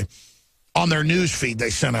every day on their news feed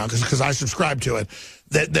they sent out, because I subscribe to it,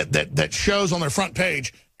 that shows on their front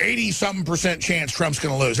page 80-something% chance Trump's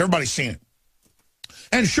going to lose. Everybody's seen it.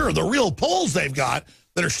 And sure, the real polls they've got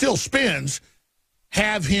that are still spins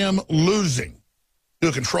have him losing. Do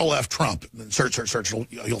a Control-F Trump, and search,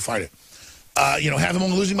 you'll find it. Have him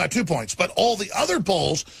only losing by 2 points. But all the other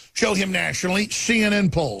polls show him nationally.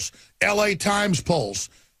 CNN polls, LA Times polls,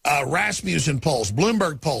 Rasmussen polls,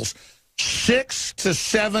 Bloomberg polls, 6 to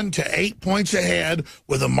 7 to 8 points ahead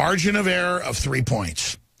with a margin of error of 3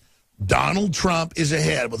 points. Donald Trump is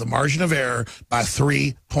ahead with a margin of error by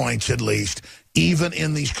 3 points at least, even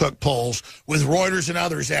in these Cook polls, with Reuters and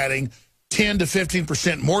others adding 10 to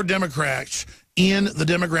 15% more Democrats in the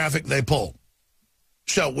demographic they poll.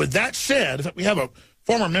 So with that said, we have a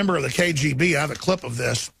former member of the KGB. I have a clip of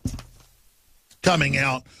this coming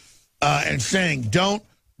out and saying, don't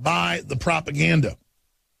buy the propaganda.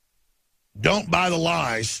 Don't buy the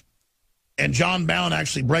lies. And John Bowen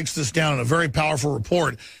actually breaks this down in a very powerful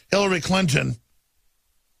report. Hillary Clinton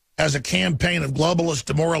has a campaign of globalist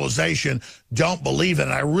demoralization. Don't believe it.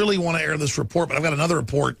 And I really want to air this report, but I've got another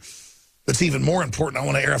report that's even more important I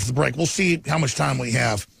want to air after the break. We'll see how much time we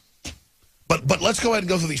have. But let's go ahead and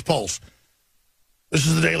go through these polls. This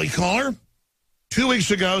is the Daily Caller. 2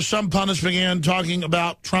 weeks ago, some pundits began talking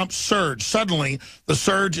about Trump's surge. Suddenly, the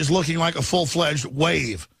surge is looking like a full-fledged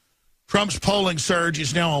wave. Trump's polling surge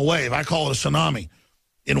is now a wave. I call it a tsunami.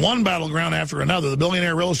 In one battleground after another, the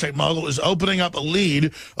billionaire real estate mogul is opening up a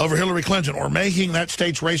lead over Hillary Clinton or making that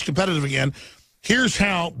state's race competitive again. Here's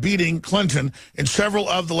how beating Clinton in several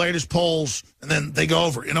of the latest polls, and then they go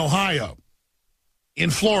over in Ohio, in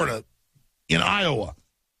Florida, in Iowa.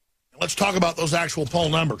 Let's talk about those actual poll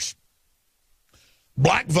numbers.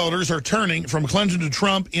 Black voters are turning from Clinton to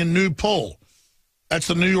Trump in new poll. That's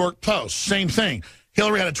the New York Post. Same thing.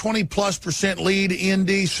 Hillary had a 20+% lead in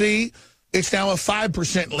D.C. It's now a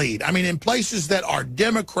 5% lead. I mean, in places that are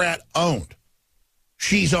Democrat-owned,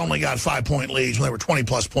 she's only got 5-point leads when they were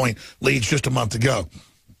 20+ point leads just a month ago.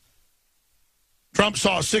 Trump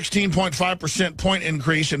saw a 16.5% point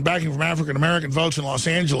increase in backing from African-American votes in Los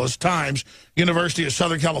Angeles. Times, University of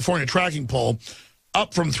Southern California tracking poll,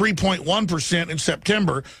 up from 3.1% in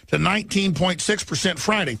September to 19.6%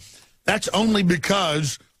 Friday. That's only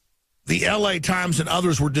because the LA Times and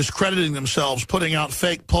others were discrediting themselves, putting out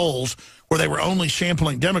fake polls where they were only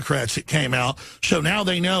sampling Democrats that came out. So now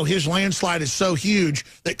they know his landslide is so huge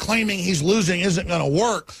that claiming he's losing isn't going to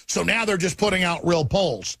work. So now they're just putting out real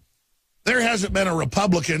polls. There hasn't been a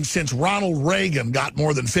Republican since Ronald Reagan got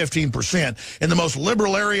more than 15%. In the most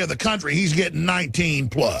liberal area of the country, he's getting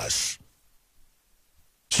 19+.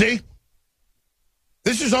 See?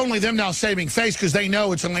 This is only them now saving face because they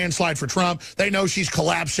know it's a landslide for Trump. They know she's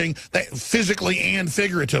collapsing physically and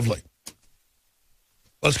figuratively.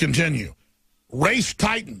 Let's continue. Race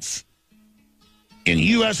tightens in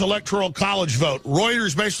U.S. Electoral College vote.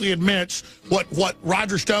 Reuters basically admits what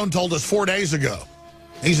Roger Stone told us 4 days ago.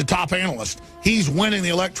 He's a top analyst. He's winning the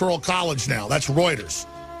Electoral College now. That's Reuters.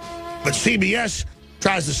 But CBS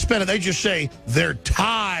tries to spin it. They just say they're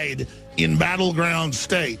tied in battleground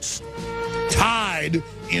states. Tied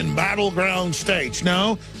in battleground states.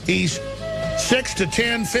 No, he's 6 to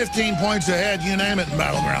 10, 15 points ahead, you name it, in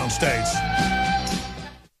battleground states.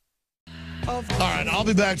 All right, I'll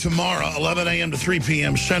be back tomorrow, 11 a.m. to 3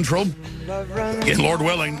 p.m. Central. Again, Lord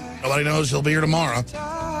willing, nobody knows he'll be here tomorrow.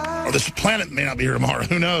 Or this planet may not be here tomorrow.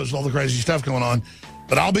 Who knows? All the crazy stuff going on.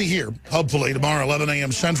 But I'll be here, hopefully, tomorrow, 11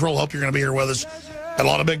 a.m. Central. Hope you're going to be here with us. Had a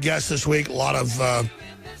lot of big guests this week. A lot of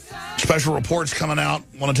special reports coming out.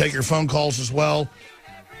 Want to take your phone calls as well.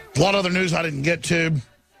 A lot of other news I didn't get to.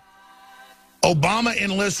 Obama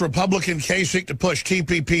enlists Republican Kasich to push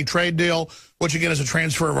TPP trade deal, which, again, is a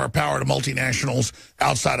transfer of our power to multinationals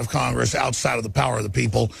outside of Congress, outside of the power of the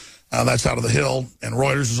people. That's out of the Hill, and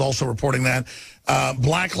Reuters is also reporting that.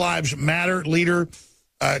 Black Lives Matter leader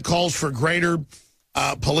calls for greater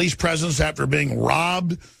police presence after being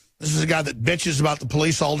robbed. This is a guy that bitches about the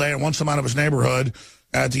police all day and wants them out of his neighborhood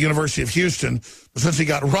at the University of Houston. But since he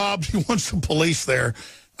got robbed, he wants some police there.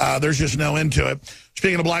 There's just no end to it.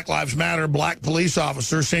 Speaking of Black Lives Matter, black police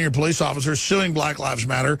officers, senior police officers suing Black Lives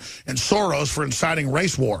Matter and Soros for inciting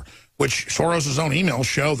race war, which Soros' own emails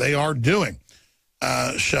show they are doing.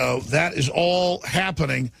 So that is all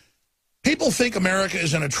happening. People think America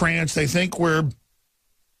is in a trance. They think we're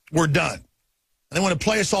done. And they want to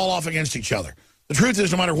play us all off against each other. The truth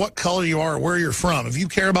is, no matter what color you are or where you're from, if you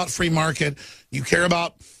care about free market, you care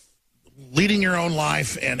about leading your own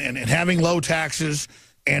life and having low taxes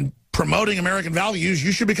and promoting American values,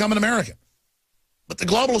 you should become an American. But the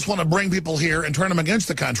globalists want to bring people here and turn them against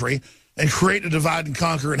the country and create a divide and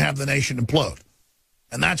conquer and have the nation implode.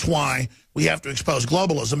 And that's why we have to expose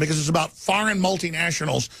globalism, because it's about foreign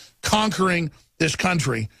multinationals conquering this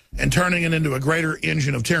country and turning it into a greater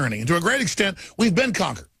engine of tyranny. And to a great extent, we've been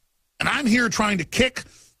conquered. And I'm here trying to kick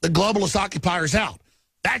the globalist occupiers out.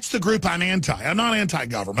 That's the group I'm anti. I'm not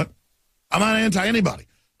anti-government. I'm not anti-anybody.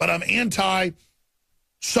 But I'm anti-social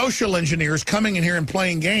engineers coming in here and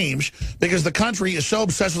playing games because the country is so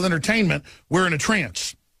obsessed with entertainment, we're in a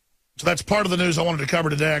trance. So that's part of the news I wanted to cover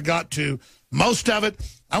today. I got to most of it.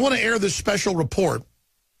 I want to air this special report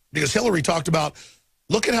because Hillary talked about,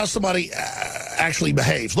 look at how somebody actually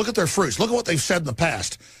behaves. Look at their fruits. Look at what they've said in the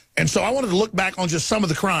past. And so I wanted to look back on just some of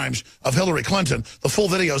the crimes of Hillary Clinton. The full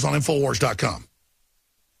video is on Infowars.com.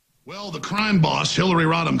 Well, the crime boss, Hillary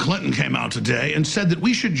Rodham Clinton, came out today and said that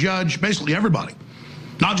we should judge basically everybody,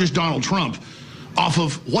 not just Donald Trump, off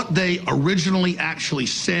of what they originally actually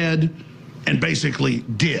said and basically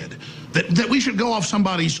did. That we should go off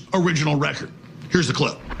somebody's original record. Here's the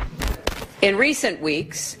clip. In recent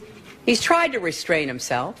weeks, he's tried to restrain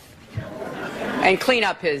himself and clean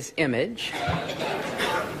up his image.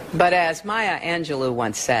 But as Maya Angelou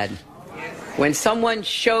once said, when someone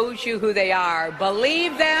shows you who they are,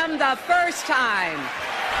 believe them the first time.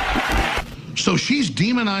 So she's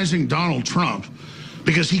demonizing Donald Trump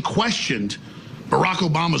because he questioned Barack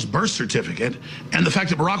Obama's birth certificate and the fact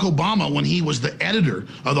that Barack Obama, when he was the editor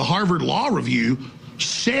of the Harvard Law Review,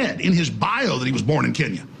 said in his bio that he was born in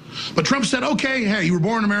Kenya. But Trump said, okay, hey, you were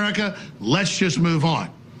born in America, let's just move on.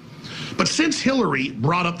 But since Hillary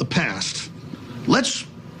brought up the past, let's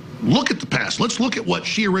look at the past. Let's look at what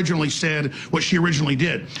she originally said, what she originally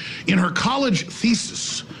did. In her college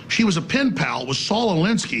thesis, she was a pen pal with Saul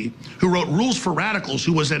Alinsky, who wrote Rules for Radicals,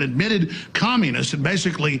 who was an admitted communist and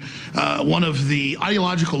basically one of the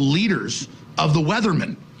ideological leaders of the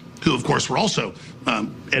Weathermen, who, of course, were also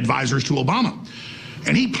advisors to Obama.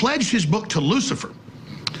 And he pledged his book to Lucifer.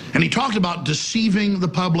 And he talked about deceiving the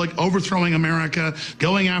public, overthrowing America,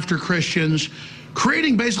 going after Christians,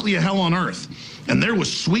 creating basically a hell on earth. And there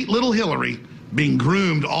was sweet little Hillary being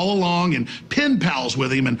groomed all along and pen pals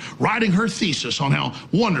with him and writing her thesis on how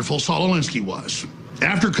wonderful Saul Alinsky was.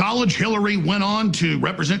 After college, Hillary went on to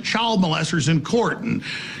represent child molesters in court and,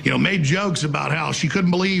 made jokes about how she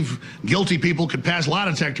couldn't believe guilty people could pass lie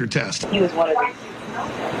detector tests. He was one of the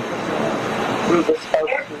ruthless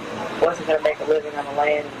folks who wasn't going to make a living on the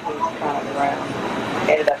land, and he was kind of around.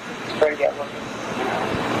 Ended up in Springdale working in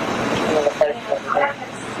one of the places over there.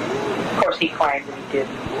 Of course, he claimed that he did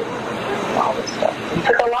all this stuff. He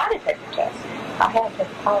took a lie detector test. I had to take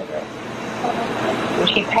a polygraph,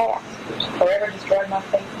 which he passed, which forever destroyed my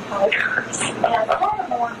faith in polygraphs.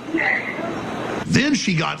 Then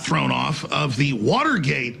she got thrown off of the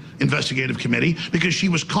Watergate Investigative Committee because she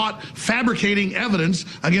was caught fabricating evidence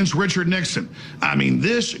against Richard Nixon. I mean,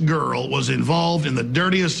 this girl was involved in the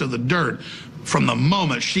dirtiest of the dirt from the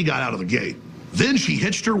moment she got out of the gate. Then she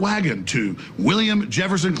hitched her wagon to William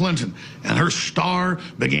Jefferson Clinton, and her star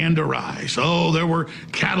began to rise. Oh, there were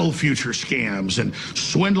cattle future scams and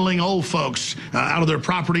swindling old folks out of their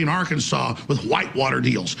property in Arkansas with whitewater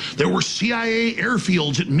deals. There were CIA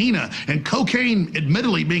airfields at Mena and cocaine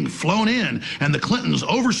admittedly being flown in, and the Clintons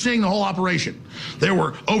overseeing the whole operation. There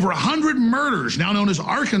were over 100 murders, now known as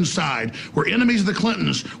Arkancide, where enemies of the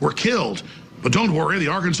Clintons were killed. But don't worry, the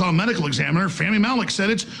Arkansas medical examiner, Fahmy Malek,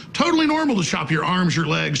 said it's totally normal to chop your arms, your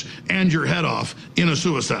legs, and your head off in a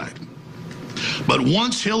suicide. But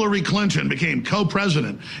once Hillary Clinton became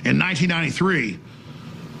co-president in 1993,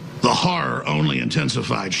 the horror only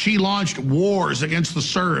intensified. She launched wars against the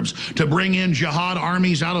Serbs to bring in jihad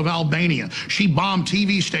armies out of Albania. She bombed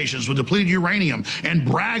TV stations with depleted uranium and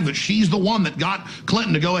bragged that she's the one that got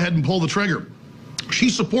Clinton to go ahead and pull the trigger.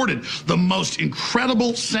 She supported the most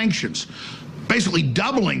incredible sanctions, basically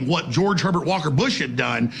doubling what George Herbert Walker Bush had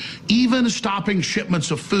done, even stopping shipments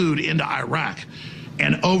of food into Iraq.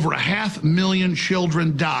 And over 500,000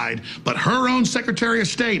 children died. But her own Secretary of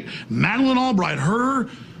State, Madeleine Albright, her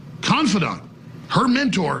confidant, her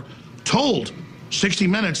mentor, told 60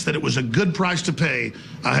 Minutes that it was a good price to pay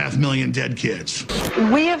 500,000 dead kids.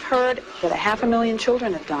 We have heard that 500,000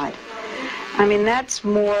 children have died. I mean, that's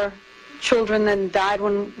more children than died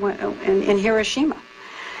in Hiroshima.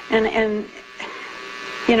 And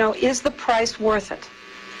is the price worth it?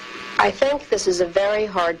 I think this is a very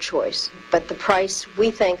hard choice, but we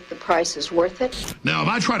think the price is worth it. Now, if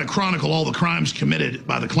I try to chronicle all the crimes committed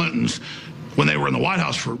by the Clintons when they were in the White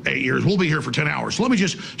House for 8 years, we'll be here for 10 hours. So let me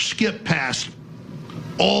just skip past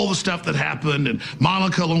all the stuff that happened, and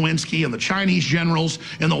Monica Lewinsky and the Chinese generals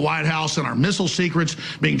in the White House, and our missile secrets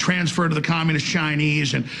being transferred to the communist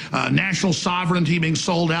Chinese, and national sovereignty being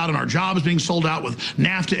sold out, and our jobs being sold out with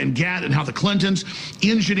NAFTA and GATT, and how the Clintons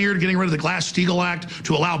engineered getting rid of the Glass-Steagall Act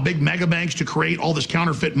to allow big mega banks to create all this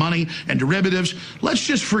counterfeit money and derivatives. Let's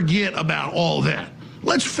just forget about all that.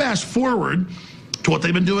 Let's fast forward to what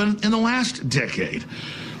they've been doing in the last decade.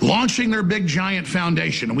 Launching their big giant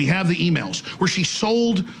foundation, and we have the emails where she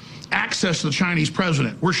sold access to the Chinese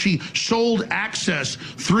president, where she sold access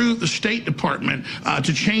through the State Department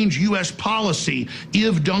to change U.S. policy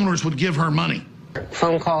if donors would give her money.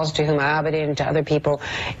 Phone calls to Huma Abedin and to other people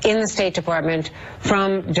in the State Department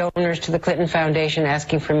from donors to the Clinton Foundation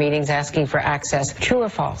asking for meetings, asking for access. True or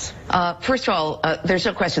false? First of all, there's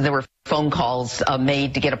no question there were phone calls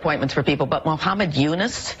made to get appointments for people, but Mohammed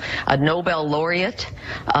Yunus, a Nobel laureate,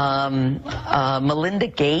 Melinda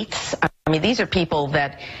Gates, I mean, these are people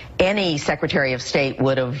that any Secretary of State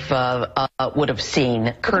would have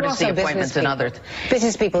seen, courtesy appointments and others.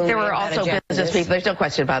 Business people. There were also business people. There's no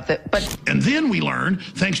question about that. But and then we learned,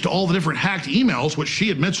 thanks to all the different hacked emails, which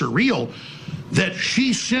she admits are real, that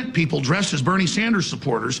she sent people dressed as Bernie Sanders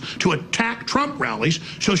supporters to attack Trump rallies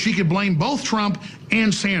so she could blame both Trump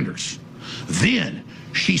and Sanders. Then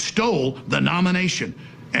she stole the nomination.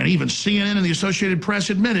 And even CNN and the Associated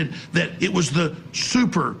Press admitted that it was the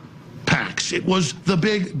super PACs, it was the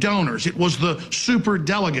big donors, it was the super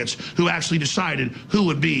delegates who actually decided who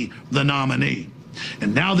would be the nominee.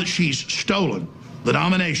 And now that she's stolen the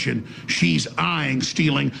nomination, she's eyeing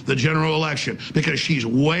stealing the general election because she's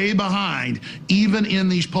way behind even in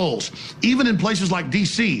these polls. Even in places like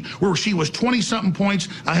D.C., where she was 20-something points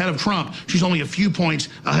ahead of Trump, she's only a few points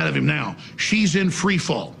ahead of him now. She's in free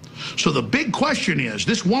fall. So the big question is,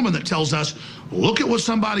 this woman that tells us, look at what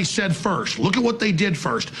somebody said first, look at what they did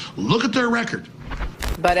first, look at their record.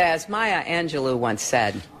 But as Maya Angelou once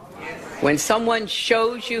said, when someone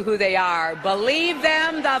shows you who they are, believe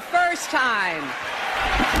them the first time.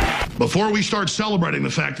 Before we start celebrating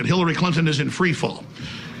the fact that Hillary Clinton is in free fall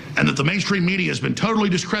and that the mainstream media has been totally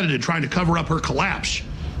discredited trying to cover up her collapse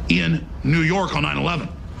in New York on 9/11,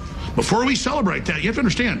 before we celebrate that, you have to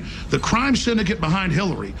understand, the crime syndicate behind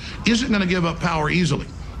Hillary isn't going to give up power easily.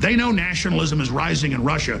 They know nationalism is rising in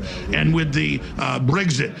Russia, and with the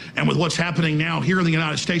Brexit, and with what's happening now here in the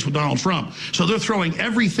United States with Donald Trump. So they're throwing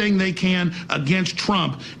everything they can against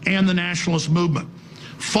Trump and the nationalist movement.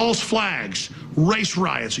 False flags, race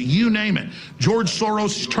riots, you name it. George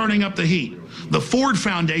Soros is turning up the heat. The Ford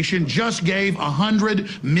Foundation just gave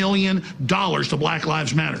 $100 million to Black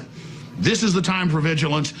Lives Matter. This is the time for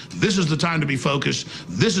vigilance. This is the time to be focused.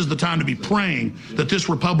 This is the time to be praying that this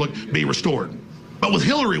republic be restored. But with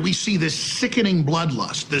Hillary, we see this sickening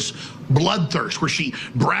bloodlust, this bloodthirst, where she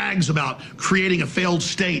brags about creating a failed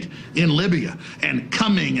state in Libya and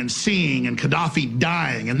coming and seeing and Gaddafi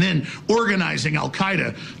dying and then organizing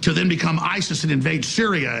al-Qaeda to then become ISIS and invade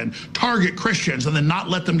Syria and target Christians and then not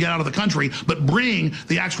let them get out of the country, but bring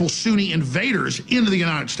the actual Sunni invaders into the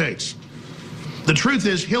United States. The truth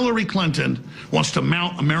is, Hillary Clinton wants to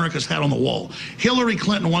mount America's head on the wall. Hillary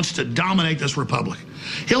Clinton wants to dominate this republic.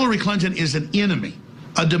 Hillary Clinton is an enemy,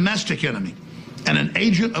 a domestic enemy, and an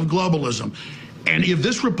agent of globalism. And if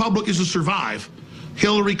this republic is to survive,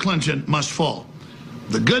 Hillary Clinton must fall.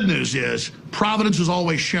 The good news is, Providence has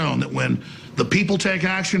always shown that when the people take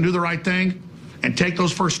action, do the right thing, and take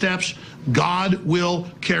those first steps, God will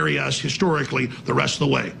carry us historically the rest of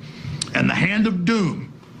the way. And the hand of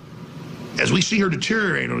doom, as we see her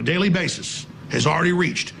deteriorate on a daily basis, has already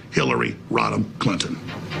reached Hillary Rodham Clinton.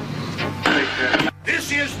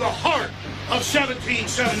 This is the heart of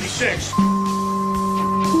 1776.